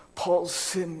uncovered Paul's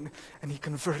sin and he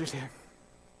converted him.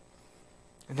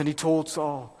 And then he told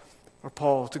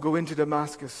Paul to go into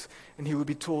Damascus and he would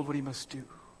be told what he must do.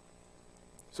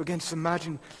 So again, just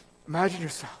imagine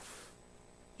yourself.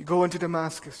 You go into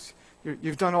Damascus.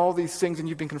 You've done all these things and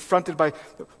you've been confronted by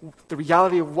the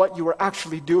reality of what you were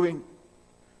actually doing.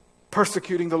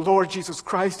 Persecuting the Lord Jesus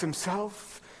Christ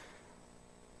Himself.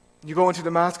 You go into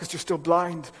Damascus, you're still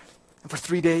blind. And for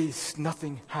 3 days,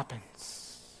 nothing happens.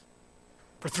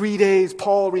 For 3 days,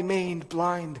 Paul remained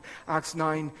blind, Acts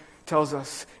 9 tells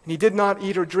us. And he did not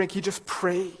eat or drink, he just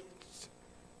prayed.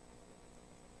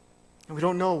 And we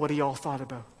don't know what he all thought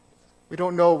about. We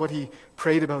don't know what he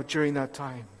prayed about during that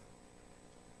time.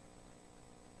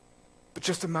 But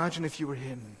just imagine if you were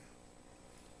him.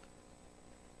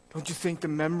 Don't you think the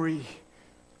memory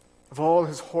of all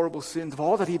his horrible sins, of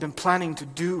all that he'd been planning to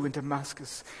do in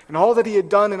Damascus, and all that he had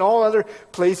done in all other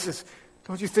places,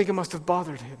 don't you think it must have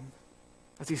bothered him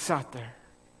as he sat there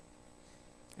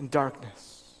in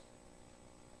darkness?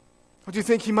 Don't you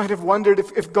think he might have wondered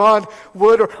if God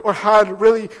would or had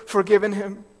really forgiven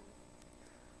him?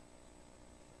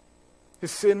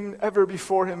 His sin ever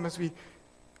before him, as we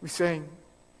sang.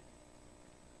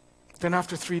 Then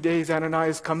after 3 days,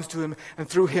 Ananias comes to him, and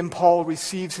through him Paul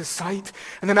receives his sight.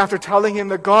 And then after telling him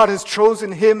that God has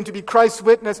chosen him to be Christ's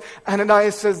witness,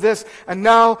 Ananias says this, and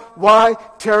now why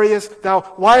tarriest thou?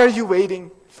 Why are you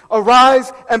waiting?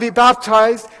 Arise and be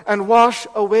baptized and wash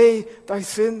away thy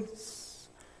sins,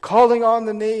 calling on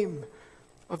the name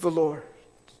of the Lord.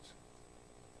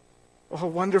 Oh, how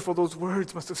wonderful those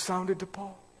words must have sounded to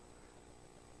Paul.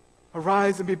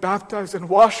 Arise and be baptized and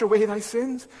wash away thy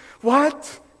sins.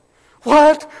 What?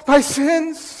 My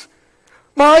sins?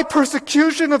 My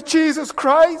persecution of Jesus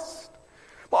Christ?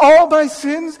 All my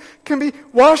sins can be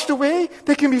washed away?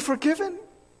 They can be forgiven?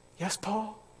 Yes,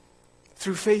 Paul.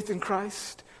 Through faith in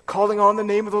Christ, calling on the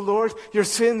name of the Lord, your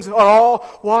sins are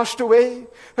all washed away.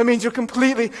 That means you're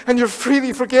completely and you're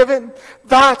freely forgiven.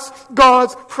 That's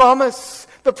God's promise.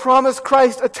 The promise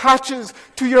Christ attaches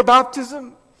to your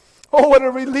baptism. Oh, what a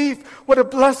relief, what a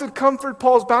blessed comfort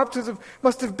Paul's baptism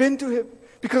must have been to him.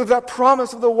 Because of that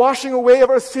promise of the washing away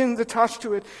of our sins attached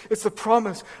to it. It's the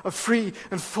promise of free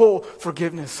and full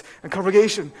forgiveness. And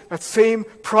congregation, that same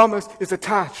promise is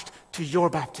attached to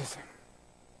your baptism.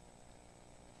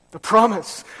 The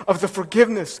promise of the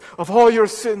forgiveness of all your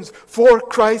sins for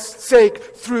Christ's sake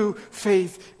through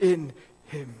faith in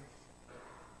Him.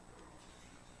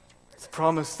 It's a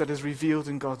promise that is revealed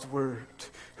in God's Word.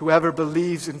 Whoever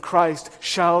believes in Christ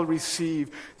shall receive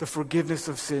the forgiveness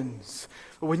of sins.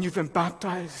 But when you've been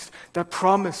baptized, that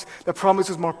promise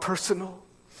is more personal.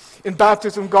 In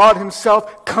baptism, God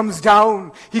Himself comes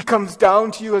down. He comes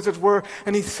down to you, as it were,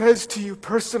 and He says to you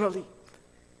personally,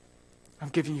 I'm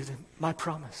giving you my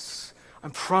promise.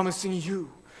 I'm promising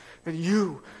you that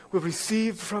you will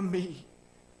receive from me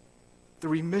the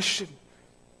remission,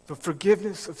 the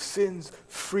forgiveness of sins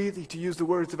freely, to use the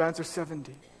words of answer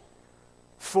 70,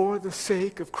 for the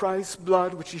sake of Christ's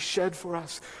blood which he shed for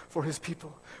us, for his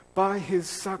people, by his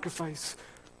sacrifice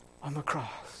on the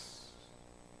cross.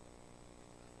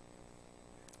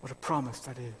 What a promise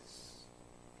that is.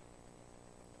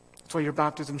 That's why your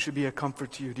baptism should be a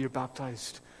comfort to you, dear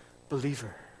baptized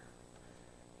believer.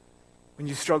 When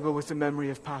you struggle with the memory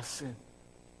of past sin,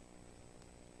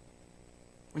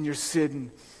 when your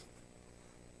sin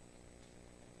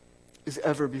is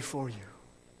ever before you,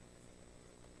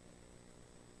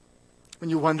 when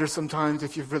you wonder sometimes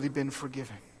if you've really been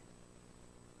forgiven,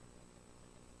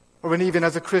 or when even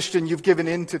as a Christian you've given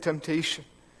in to temptation,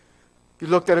 you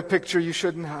looked at a picture you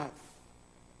shouldn't have,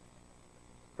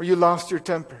 or you lost your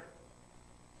temper,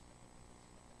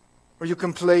 or you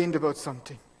complained about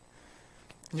something,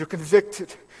 and you're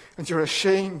convicted, and you're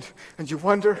ashamed, and you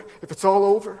wonder if it's all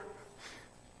over.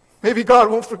 Maybe God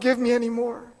won't forgive me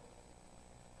anymore.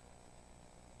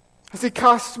 Has he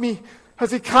cast me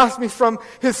from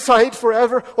his sight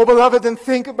forever? Oh, beloved, then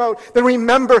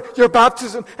remember your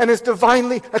baptism and his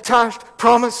divinely attached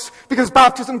promise, because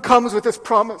baptism comes with this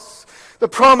promise, the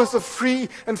promise of free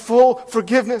and full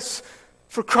forgiveness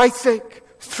for Christ's sake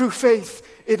through faith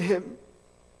in him.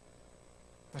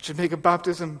 That should make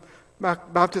baptism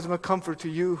a comfort to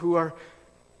you who are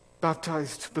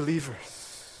baptized believers.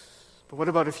 But what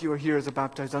about if you are here as a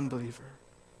baptized unbeliever?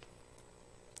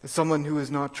 As someone who is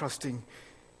not trusting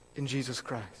in Jesus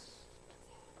Christ?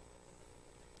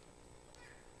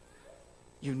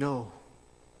 You know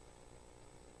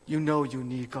you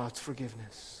need God's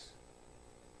forgiveness.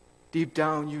 Deep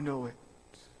down you know it.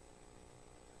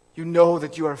 You know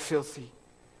that you are filthy.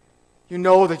 You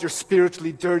know that you're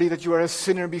spiritually dirty, that you are a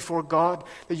sinner before God,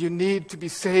 that you need to be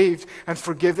saved and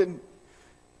forgiven.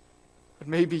 But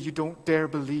maybe you don't dare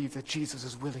believe that Jesus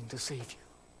is willing to save you,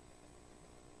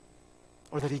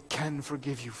 or that he can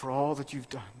forgive you for all that you've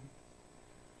done.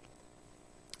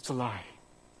 It's a lie.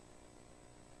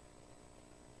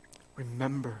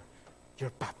 Remember your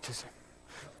baptism.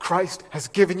 Christ has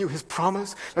given you his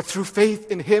promise that through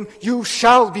faith in him you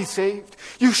shall be saved.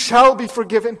 You shall be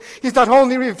forgiven. He's not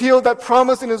only revealed that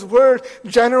promise in his word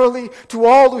generally to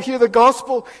all who hear the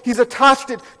gospel, he's attached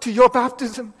it to your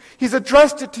baptism. He's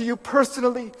addressed it to you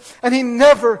personally, and he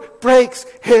never breaks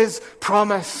his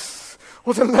promise.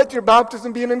 Well, then let your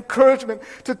baptism be an encouragement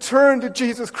to turn to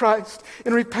Jesus Christ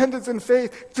in repentance and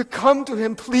faith, to come to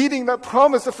him pleading that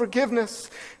promise of forgiveness,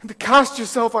 and to cast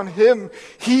yourself on him.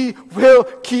 He will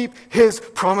keep his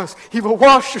promise. He will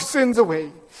wash your sins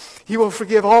away. He will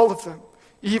forgive all of them,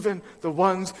 even the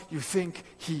ones you think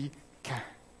he can't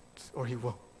or he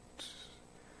won't.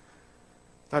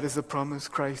 That is the promise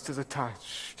Christ has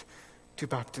attached to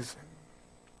baptism.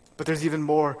 But there's even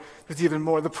more. There's even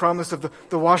more. The promise of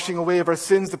the washing away of our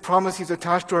sins, the promise he's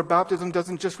attached to our baptism,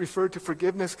 doesn't just refer to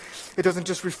forgiveness. It doesn't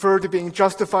just refer to being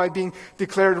justified, being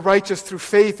declared righteous through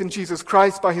faith in Jesus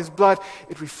Christ by his blood.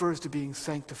 It refers to being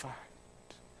sanctified,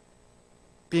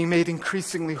 being made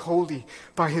increasingly holy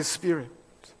by his Spirit.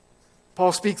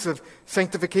 Paul speaks of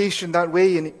sanctification that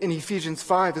way in Ephesians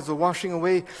 5 as the washing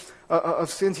away of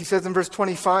sins. He says in verse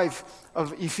 25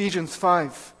 of Ephesians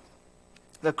 5,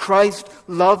 that Christ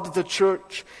loved the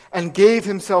church and gave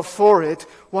himself for it.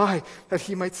 Why? That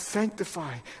he might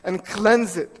sanctify and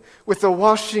cleanse it with the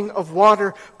washing of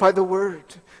water by the word.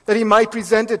 That he might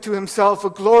present it to himself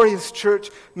a glorious church,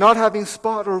 not having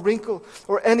spot or wrinkle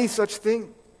or any such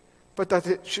thing, but that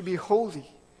it should be holy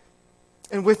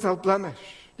and without blemish.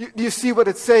 Do you see what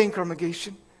it's saying,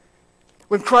 congregation?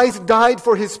 When Christ died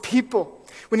for his people,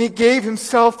 when he gave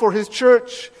himself for his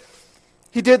church,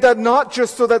 he did that not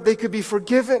just so that they could be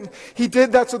forgiven. He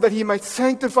did that so that he might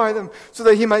sanctify them, so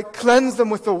that he might cleanse them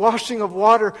with the washing of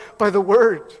water by the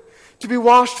word. To be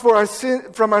washed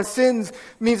from our sins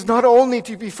means not only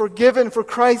to be forgiven for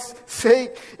Christ's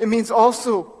sake, it means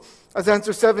also, as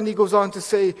answer 70 goes on to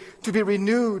say, to be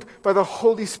renewed by the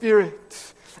Holy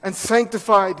Spirit and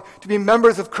sanctified to be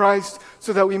members of Christ,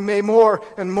 so that we may more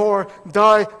and more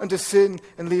die unto sin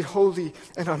and lead holy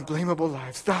and unblameable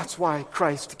lives. That's why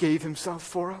Christ gave himself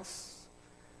for us,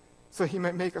 so he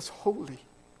might make us holy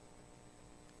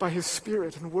by his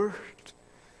Spirit and word,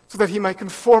 so that he might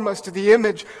conform us to the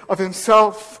image of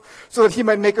himself, so that he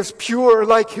might make us pure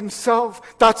like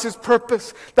himself. That's his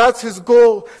purpose. That's his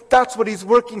goal. That's what he's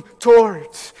working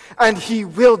towards. And he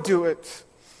will do it.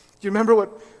 Do you remember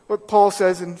what Paul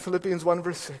says in Philippians 1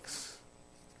 verse 6?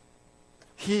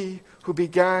 He who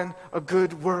began a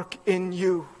good work in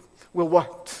you will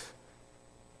what?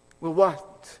 Will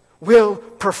what? will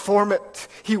perform it.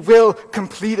 He will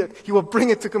complete it. He will bring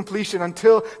it to completion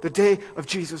until the day of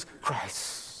Jesus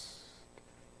Christ.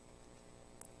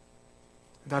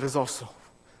 That is also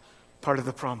part of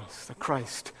the promise that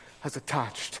Christ has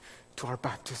attached to our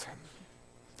baptism.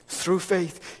 Through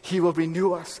faith, He will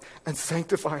renew us and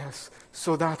sanctify us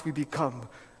so that we become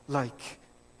like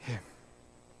Him.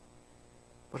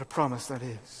 What a promise that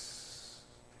is.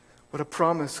 What a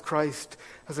promise Christ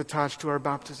has attached to our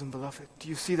baptism, beloved. Do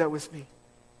you see that with me?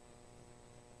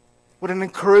 What an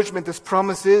encouragement this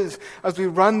promise is as we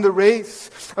run the race,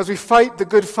 as we fight the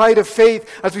good fight of faith,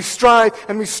 as we strive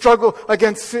and we struggle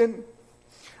against sin.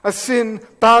 As sin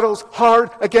battles hard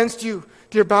against you,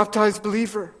 dear baptized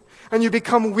believer, and you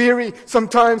become weary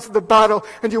sometimes of the battle,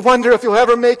 and you wonder if you'll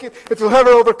ever make it, if you'll ever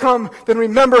overcome, then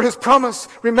remember His promise.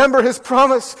 Remember His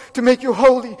promise to make you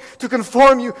holy, to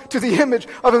conform you to the image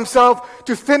of Himself,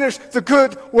 to finish the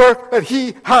good work that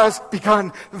He has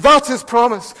begun. That's His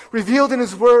promise, revealed in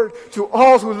His Word to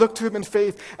all who look to Him in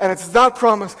faith, and it's that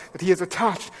promise that He has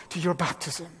attached to your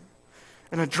baptism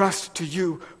and addressed to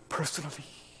you personally.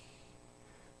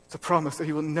 It's a promise that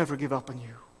He will never give up on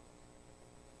you.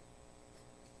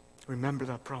 Remember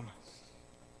that promise.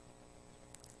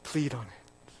 Plead on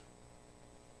it.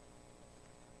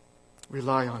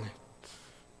 Rely on it.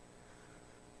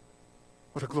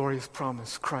 What a glorious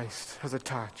promise Christ has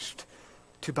attached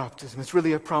to baptism. It's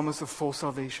really a promise of full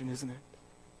salvation, isn't it?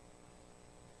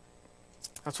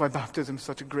 That's why baptism is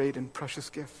such a great and precious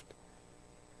gift.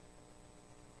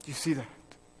 Do you see that?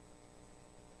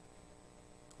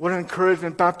 What an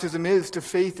encouragement baptism is to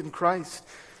faith in Christ.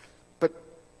 But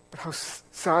how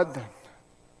sad then,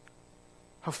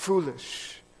 how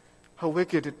foolish, how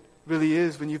wicked it really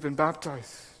is when you've been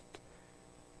baptized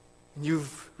and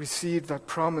you've received that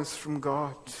promise from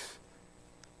God,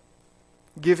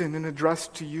 given and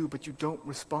addressed to you, but you don't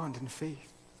respond in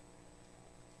faith.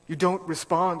 You don't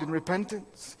respond in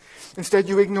repentance. Instead,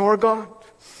 you ignore God.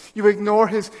 You ignore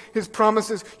His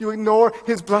promises. You ignore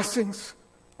His blessings.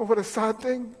 Oh, what a sad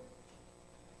thing.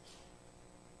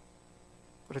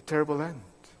 What a terrible end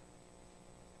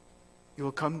you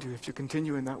will come to if you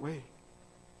continue in that way. In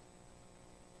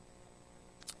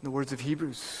the words of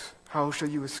Hebrews, how shall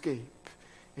you escape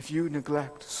if you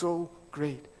neglect so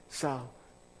great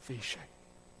salvation?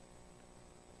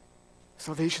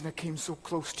 Salvation that came so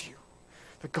close to you,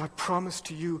 that God promised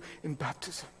to you in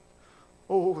baptism.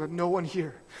 Oh, that no one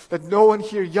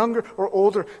here, younger or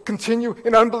older, continue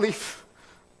in unbelief.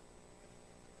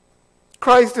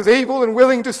 Christ is able and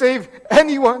willing to save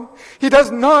anyone. He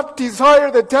does not desire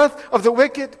the death of the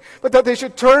wicked, but that they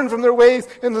should turn from their ways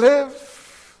and live.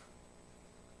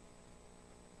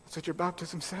 That's what your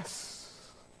baptism says.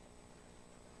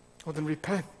 Well, then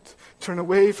repent. Turn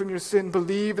away from your sin.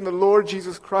 Believe in the Lord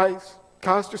Jesus Christ.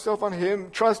 Cast yourself on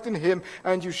Him. Trust in Him,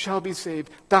 and you shall be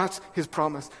saved. That's His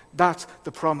promise. That's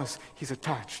the promise He's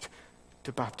attached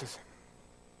to baptism.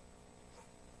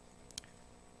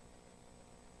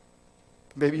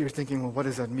 Maybe you're thinking, well, what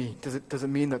does that mean? Does it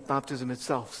mean that baptism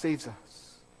itself saves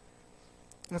us?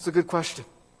 And that's a good question.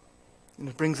 And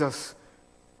it brings us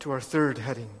to our third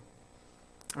heading.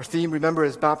 Our theme, remember,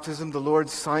 is baptism, the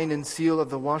Lord's sign and seal of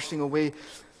the washing away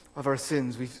of our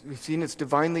sins. We've seen its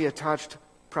divinely attached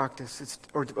practice,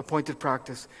 or appointed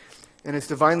practice, and its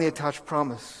divinely attached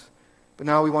promise. But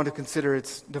now we want to consider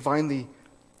its divinely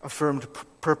affirmed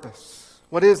purpose.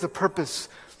 What is the purpose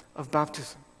of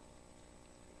baptism?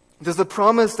 Does the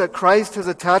promise that Christ has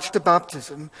attached to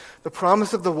baptism, the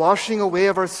promise of the washing away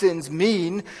of our sins,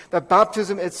 mean that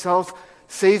baptism itself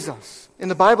saves us? In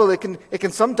the Bible, it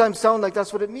can sometimes sound like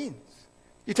that's what it means.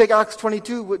 You take Acts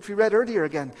 22, which we read earlier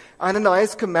again.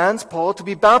 Ananias commands Paul to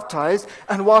be baptized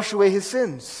and wash away his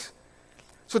sins.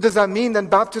 So does that mean then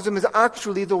baptism is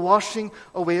actually the washing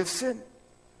away of sin?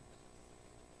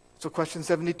 So question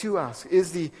 72 asks,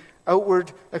 is the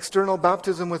outward external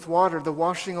baptism with water the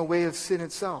washing away of sin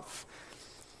itself?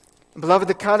 And beloved,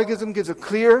 the Catechism gives a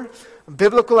clear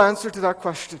biblical answer to that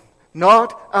question.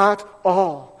 Not at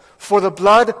all. For the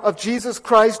blood of Jesus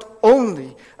Christ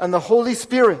only and the Holy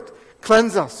Spirit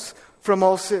cleanse us from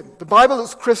all sin. The Bible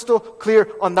is crystal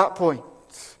clear on that point.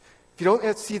 If you don't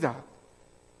yet see that,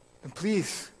 then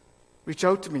please reach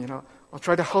out to me and I'll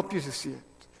try to help you to see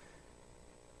it.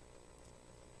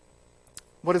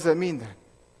 What does that mean then?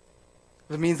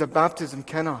 It means that baptism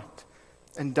cannot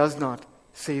and does not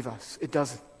save us. It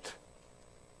doesn't.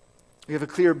 We have a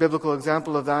clear biblical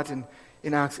example of that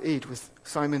in Acts 8 with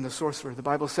Simon the sorcerer. The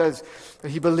Bible says that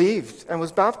he believed and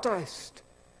was baptized.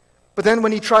 But then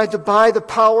when he tried to buy the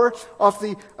power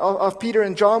of Peter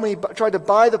and John, when he tried to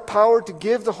buy the power to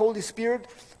give the Holy Spirit,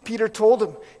 Peter told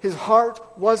him his heart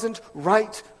wasn't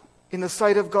right in the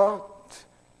sight of God.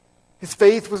 His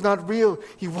faith was not real.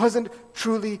 He wasn't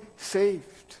truly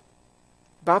saved.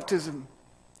 Baptism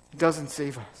doesn't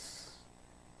save us.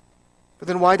 But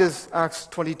then why does Acts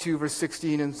 22 verse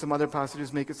 16 and some other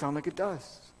passages make it sound like it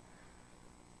does?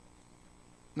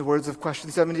 In the words of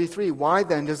question 73, why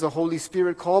then does the Holy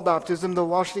Spirit call baptism the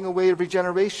washing away of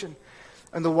regeneration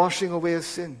and the washing away of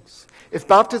sins? If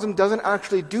baptism doesn't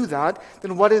actually do that,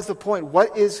 then what is the point?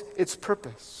 What is its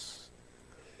purpose?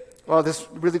 Well, this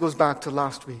really goes back to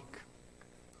last week.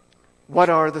 What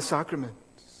are the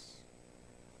sacraments?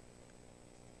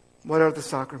 What are the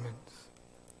sacraments?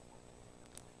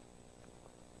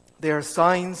 They are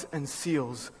signs and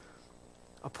seals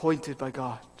appointed by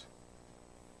God.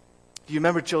 Do you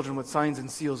remember, children, what signs and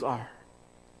seals are?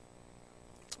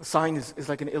 A sign is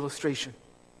like an illustration.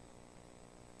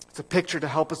 It's a picture to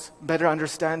help us better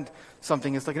understand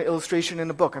something. It's like an illustration in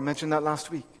a book. I mentioned that last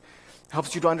week. It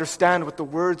helps you to understand what the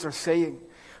words are saying.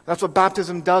 That's what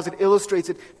baptism does. It illustrates,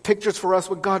 it pictures for us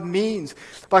what God means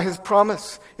by His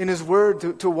promise in His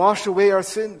Word to wash away our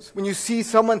sins. When you see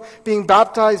someone being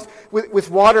baptized with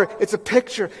water, it's a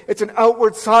picture. It's an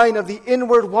outward sign of the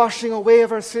inward washing away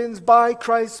of our sins by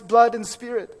Christ's blood and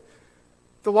Spirit.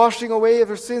 The washing away of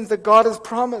our sins that God has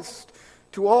promised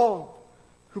to all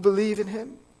who believe in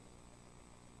Him.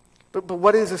 But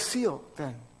what is a seal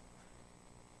then?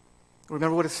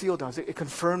 Remember what a seal does. It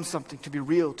confirms something to be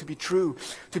real, to be true,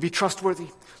 to be trustworthy.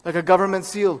 Like a government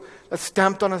seal that's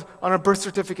stamped on a birth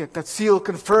certificate. That seal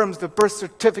confirms the birth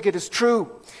certificate is true.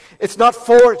 It's not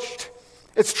forged.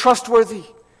 It's trustworthy.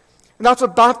 And that's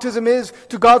what baptism is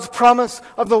to God's promise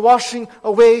of the washing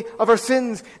away of our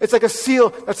sins. It's like a seal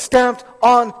that's stamped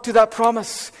on to that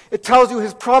promise. It tells you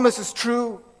His promise is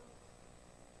true.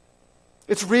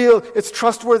 It's real, it's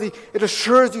trustworthy. It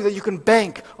assures you that you can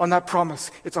bank on that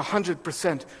promise. It's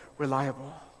 100%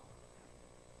 reliable.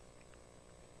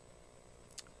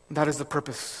 And that is the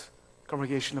purpose,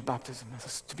 congregation, of baptism,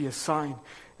 to be a sign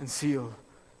and seal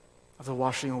of the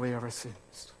washing away of our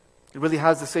sins. It really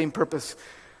has the same purpose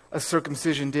as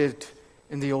circumcision did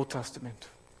in the Old Testament.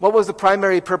 What was the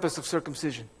primary purpose of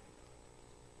circumcision?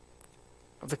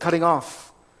 Of the cutting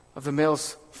off of the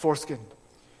male's foreskin.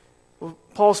 Well,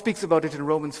 Paul speaks about it in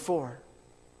Romans 4,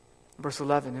 verse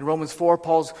 11. In Romans 4,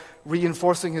 Paul's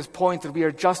reinforcing his point that we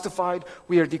are justified,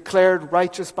 we are declared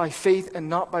righteous by faith and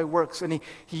not by works. And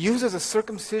he uses a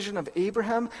circumcision of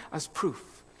Abraham as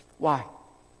proof. Why?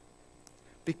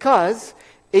 Because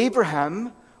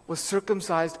Abraham was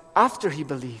circumcised after he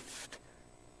believed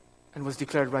and was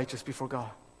declared righteous before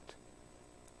God.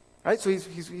 Right? So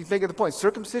he's making the point.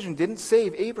 Circumcision didn't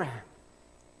save Abraham.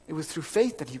 It was through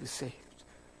faith that he was saved.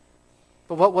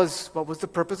 But what was the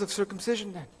purpose of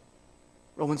circumcision then?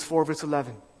 Romans 4 verse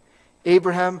 11.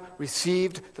 Abraham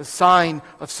received the sign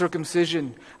of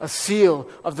circumcision, a seal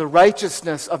of the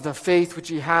righteousness of the faith which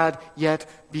he had, yet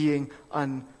being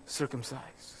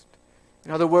uncircumcised.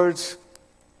 In other words,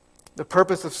 the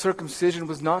purpose of circumcision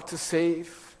was not to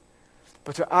save,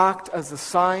 but to act as the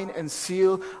sign and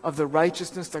seal of the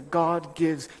righteousness that God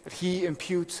gives, that He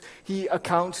imputes, He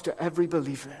accounts to every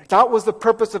believer. That was the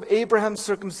purpose of Abraham's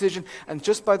circumcision, and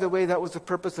just by the way, that was the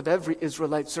purpose of every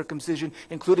Israelite circumcision,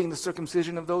 including the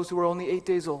circumcision of those who were only 8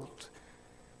 days old,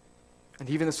 and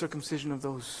even the circumcision of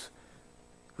those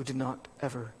who did not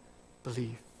ever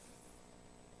believe.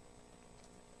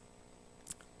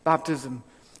 Baptism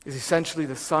is essentially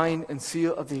the sign and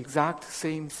seal of the exact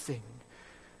same thing.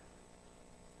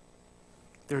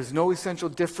 There is no essential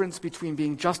difference between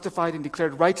being justified and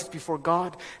declared righteous before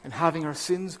God and having our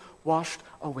sins washed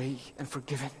away and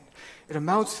forgiven. It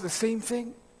amounts to the same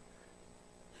thing.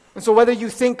 And so whether you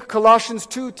think Colossians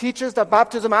 2 teaches that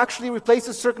baptism actually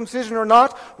replaces circumcision or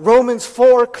not, Romans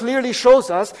 4 clearly shows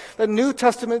us that New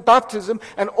Testament baptism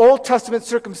and Old Testament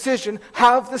circumcision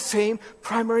have the same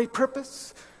primary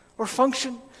purpose or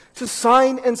function: to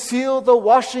sign and seal the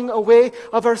washing away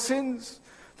of our sins.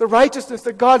 The righteousness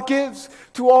that God gives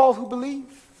to all who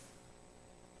believe.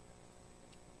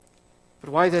 But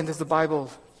why then does the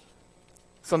Bible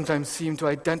sometimes seem to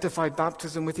identify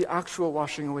baptism with the actual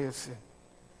washing away of sin?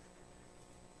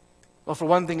 Well, for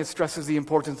one thing, it stresses the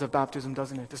importance of baptism,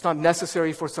 doesn't it? It's not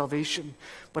necessary for salvation,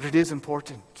 but it is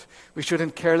important. We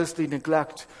shouldn't carelessly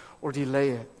neglect or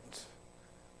delay it.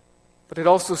 But it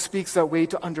also speaks that way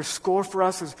to underscore for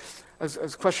us,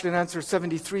 as question and answer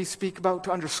 73 speak about,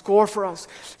 to underscore for us,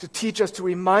 to teach us, to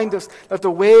remind us that the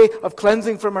way of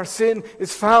cleansing from our sin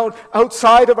is found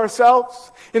outside of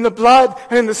ourselves, in the blood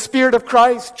and in the Spirit of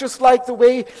Christ, just like the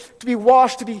way to be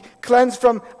washed, to be cleansed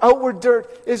from outward dirt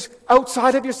is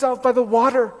outside of yourself by the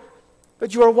water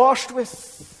that you are washed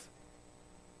with.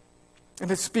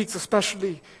 And it speaks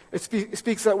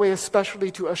that way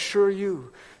especially to assure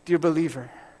you, dear believer,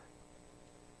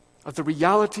 of the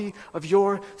reality of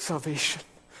your salvation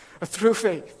through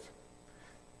faith.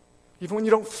 Even when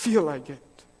you don't feel like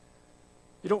it,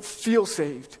 you don't feel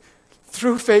saved.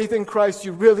 Through faith in Christ,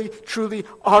 you really, truly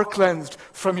are cleansed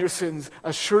from your sins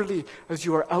as surely as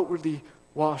you are outwardly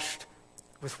washed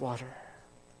with water.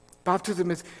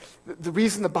 Baptism is, the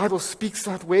reason the Bible speaks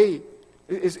that way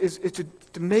is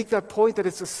to make that point that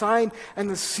it's a sign and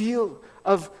the seal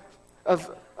of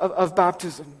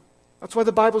baptism. That's why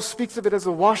the Bible speaks of it as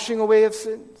a washing away of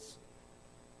sins.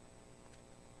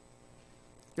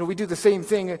 You know, we do the same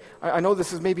thing. I know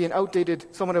this is maybe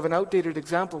somewhat of an outdated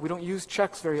example. We don't use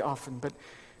checks very often, but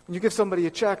when you give somebody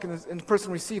a check and the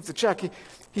person receives the check,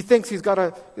 he thinks he's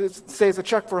got say it's a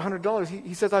check for $100.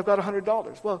 He says, I've got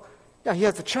 $100. Well, yeah, he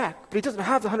has the check, but he doesn't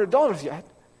have the $100 yet.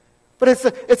 But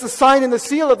it's a sign and the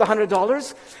seal of the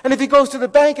 $100. And if he goes to the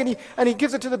bank and he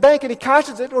gives it to the bank and he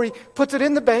cashes it or he puts it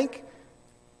in the bank,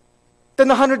 then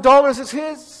the $100 is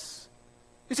his.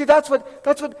 You see, that's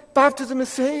what baptism is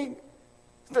saying.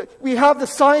 We have the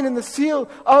sign and the seal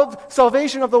of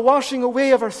salvation, of the washing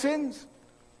away of our sins.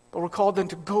 But we're called then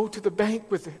to go to the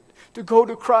bank with it, to go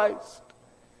to Christ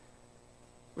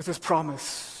with His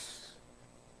promise.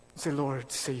 And say,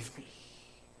 Lord, save me.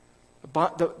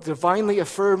 The divinely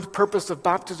affirmed purpose of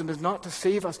baptism is not to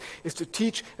save us, it's to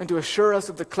teach and to assure us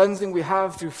of the cleansing we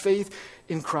have through faith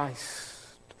in Christ.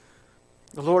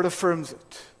 The Lord affirms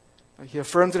it. He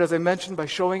affirms it, as I mentioned, by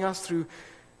showing us through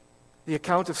the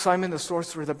account of Simon the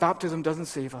sorcerer that baptism doesn't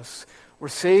save us. We're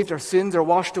saved, our sins are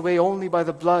washed away only by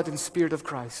the blood and Spirit of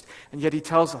Christ. And yet He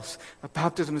tells us that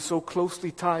baptism is so closely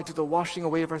tied to the washing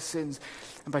away of our sins.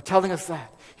 And by telling us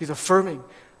that, He's affirming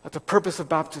that the purpose of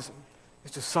baptism is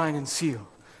to sign and seal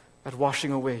that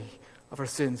washing away of our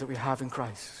sins that we have in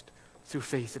Christ through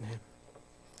faith in Him.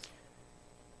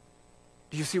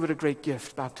 Do you see what a great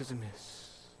gift baptism is?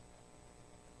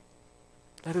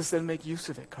 Let us then make use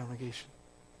of it, congregation.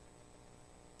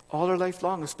 All our life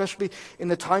long, especially in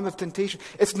the time of temptation.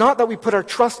 It's not that we put our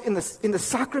trust in the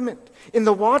sacrament, in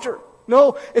the water.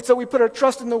 No, it's that we put our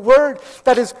trust in the Word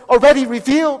that is already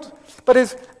revealed, but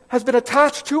has been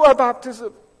attached to our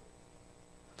baptism.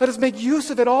 Let us make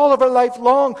use of it all of our life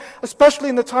long, especially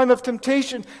in the time of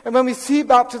temptation and when we see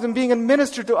baptism being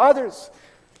administered to others.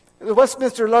 The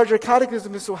Westminster Larger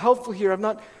Catechism is so helpful here.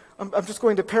 I'm just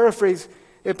going to paraphrase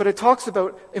it, but it talks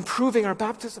about improving our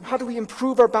baptism. How do we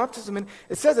improve our baptism? And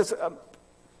it says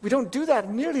we don't do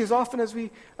that nearly as often as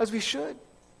we should.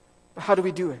 But how do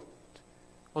we do it?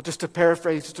 Well, just to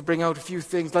paraphrase, just to bring out a few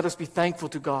things, let us be thankful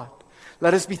to God.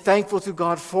 Let us be thankful to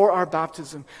God for our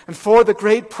baptism and for the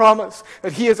great promise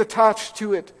that He has attached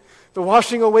to it, the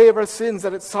washing away of our sins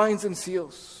that it signs and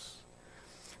seals.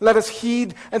 Let us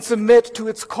heed and submit to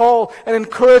its call and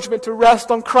encouragement to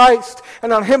rest on Christ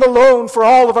and on Him alone for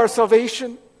all of our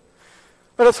salvation.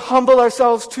 Let us humble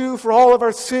ourselves too for all of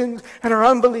our sins and our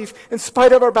unbelief in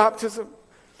spite of our baptism.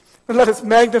 And let us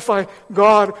magnify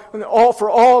God for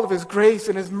all of His grace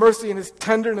and His mercy and His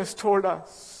tenderness toward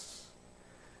us.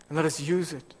 And let us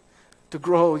use it to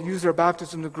grow, use our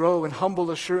baptism to grow in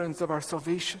humble assurance of our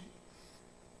salvation.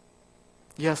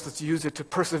 Yes, let's use it to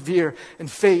persevere in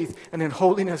faith and in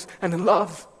holiness and in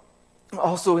love.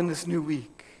 Also in this new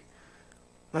week,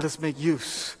 let us make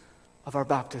use of our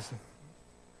baptism.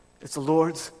 It's the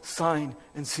Lord's sign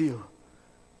and seal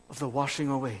of the washing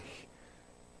away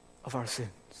of our sins.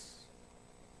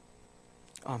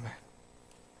 Amen.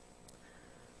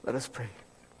 Let us pray.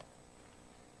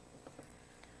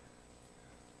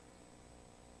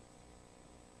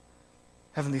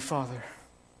 Heavenly Father,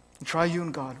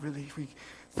 Triune God, really, we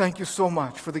thank You so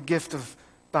much for the gift of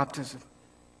baptism.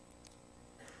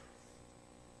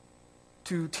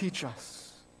 To teach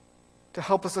us, to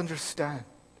help us understand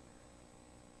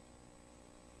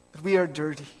that we are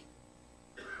dirty.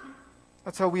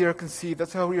 That's how we are conceived,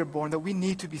 that's how we are born, that we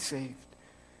need to be saved.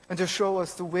 And to show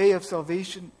us the way of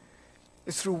salvation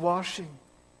is through washing,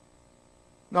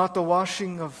 not the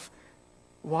washing of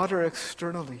water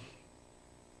externally,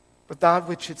 but that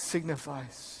which it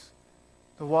signifies,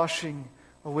 the washing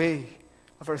away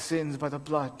of our sins by the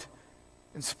blood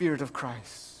and Spirit of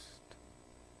Christ.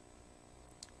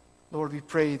 Lord, we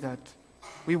pray that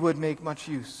we would make much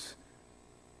use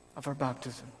of our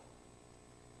baptism.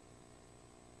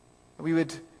 We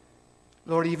would,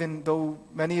 Lord, even though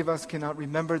many of us cannot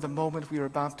remember the moment we were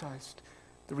baptized,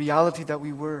 the reality that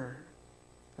we were,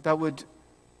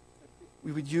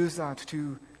 we would use that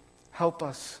to help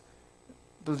us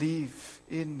believe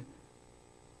in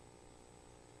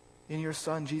Your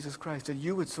Son, Jesus Christ, that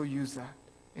You would so use that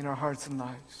in our hearts and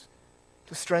lives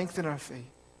to strengthen our faith.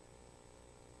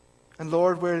 And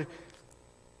Lord, where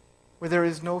there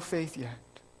is no faith yet,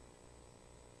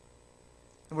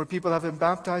 and where people have been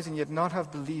baptized and yet not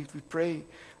have believed, we pray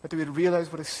that they would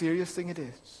realize what a serious thing it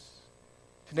is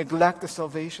to neglect the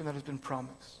salvation that has been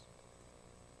promised.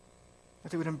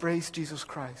 That they would embrace Jesus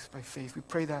Christ by faith. We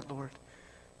pray that, Lord,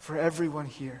 for everyone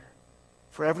here,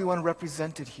 for everyone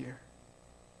represented here.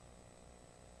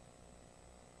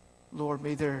 Lord,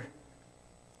 may there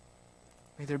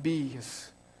be,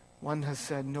 as one has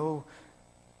said, no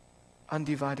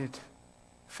undivided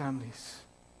families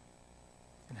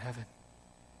in heaven.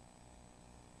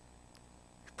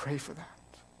 We pray for that.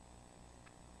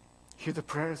 Hear the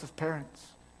prayers of parents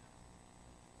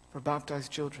for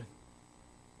baptized children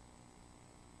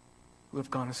who have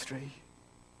gone astray.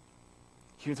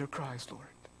 Hear their cries, Lord.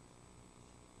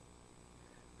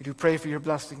 We do pray for your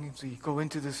blessing as we go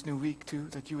into this new week too,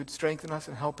 that you would strengthen us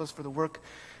and help us for the work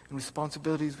and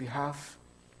responsibilities we have.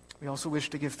 We also wish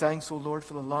to give thanks, O Lord,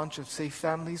 for the launch of Safe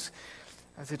Families,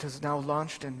 as it has now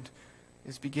launched and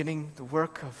is beginning the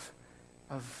work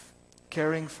of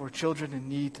caring for children in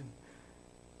need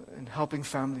and helping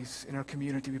families in our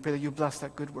community. We pray that you bless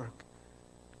that good work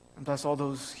and bless all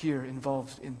those here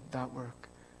involved in that work.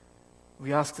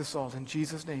 We ask this all in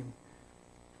Jesus' name,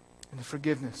 in the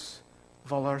forgiveness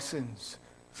of all our sins,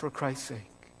 for Christ's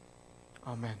sake.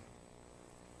 Amen.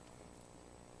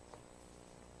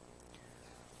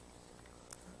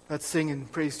 Let's sing in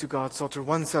praise to God, Psalter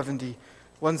 170,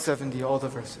 all the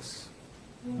verses.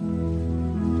 Yeah.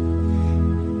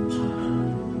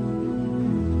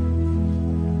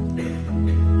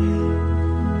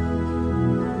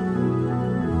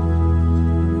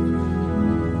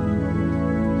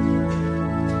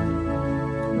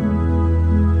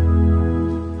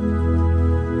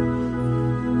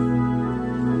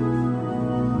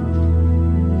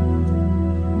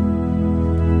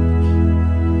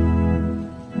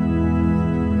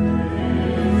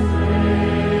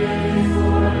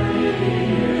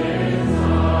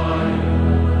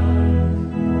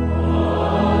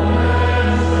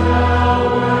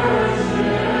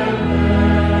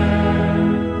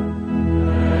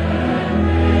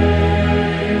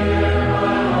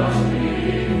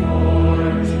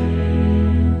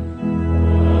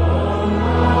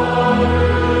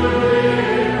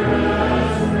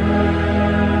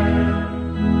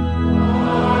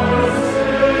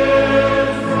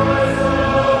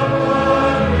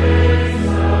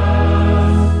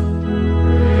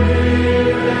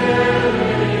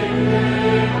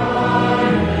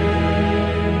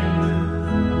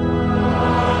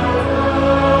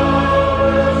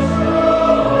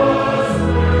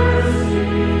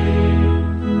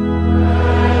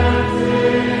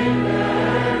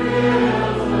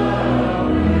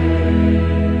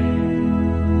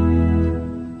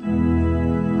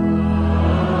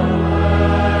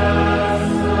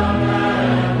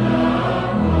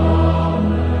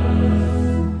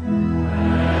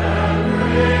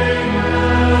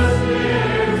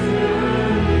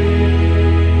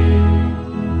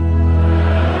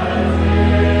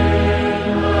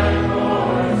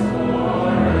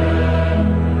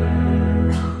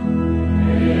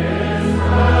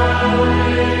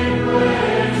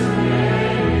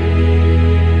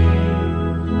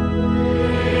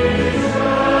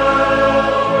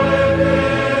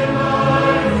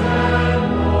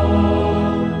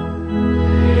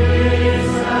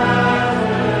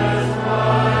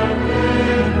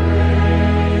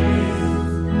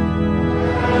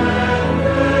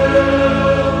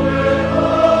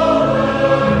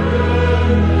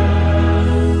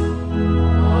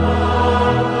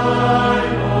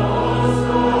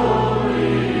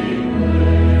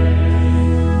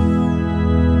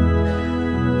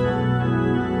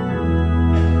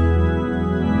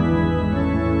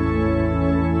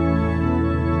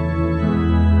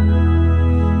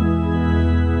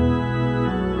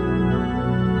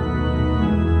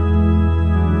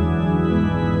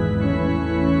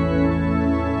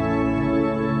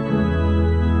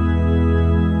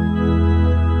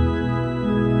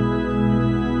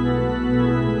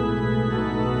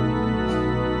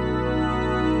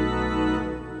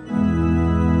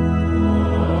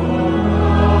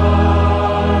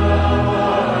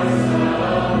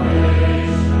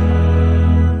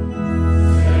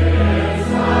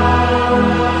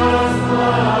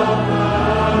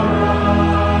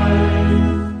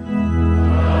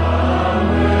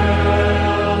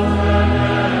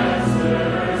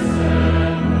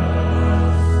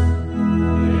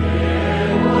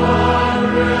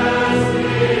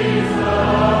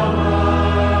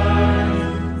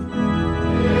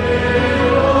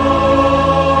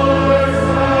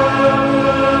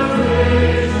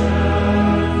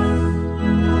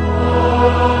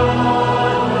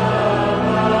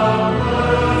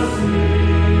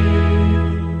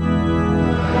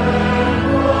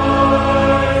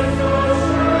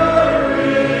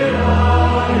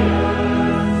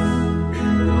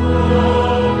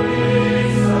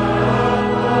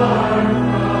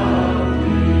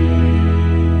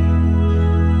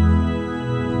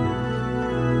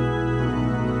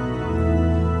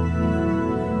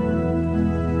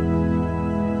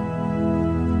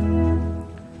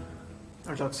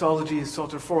 Doxology is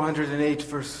Psalter 408,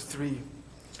 verse 3.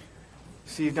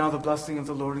 Receive now the blessing of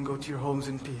the Lord and go to your homes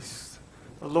in peace.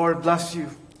 The Lord bless you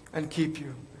and keep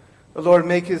you. The Lord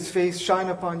make his face shine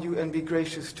upon you and be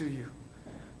gracious to you.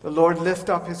 The Lord lift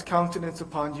up his countenance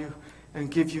upon you and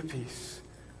give you peace.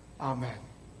 Amen.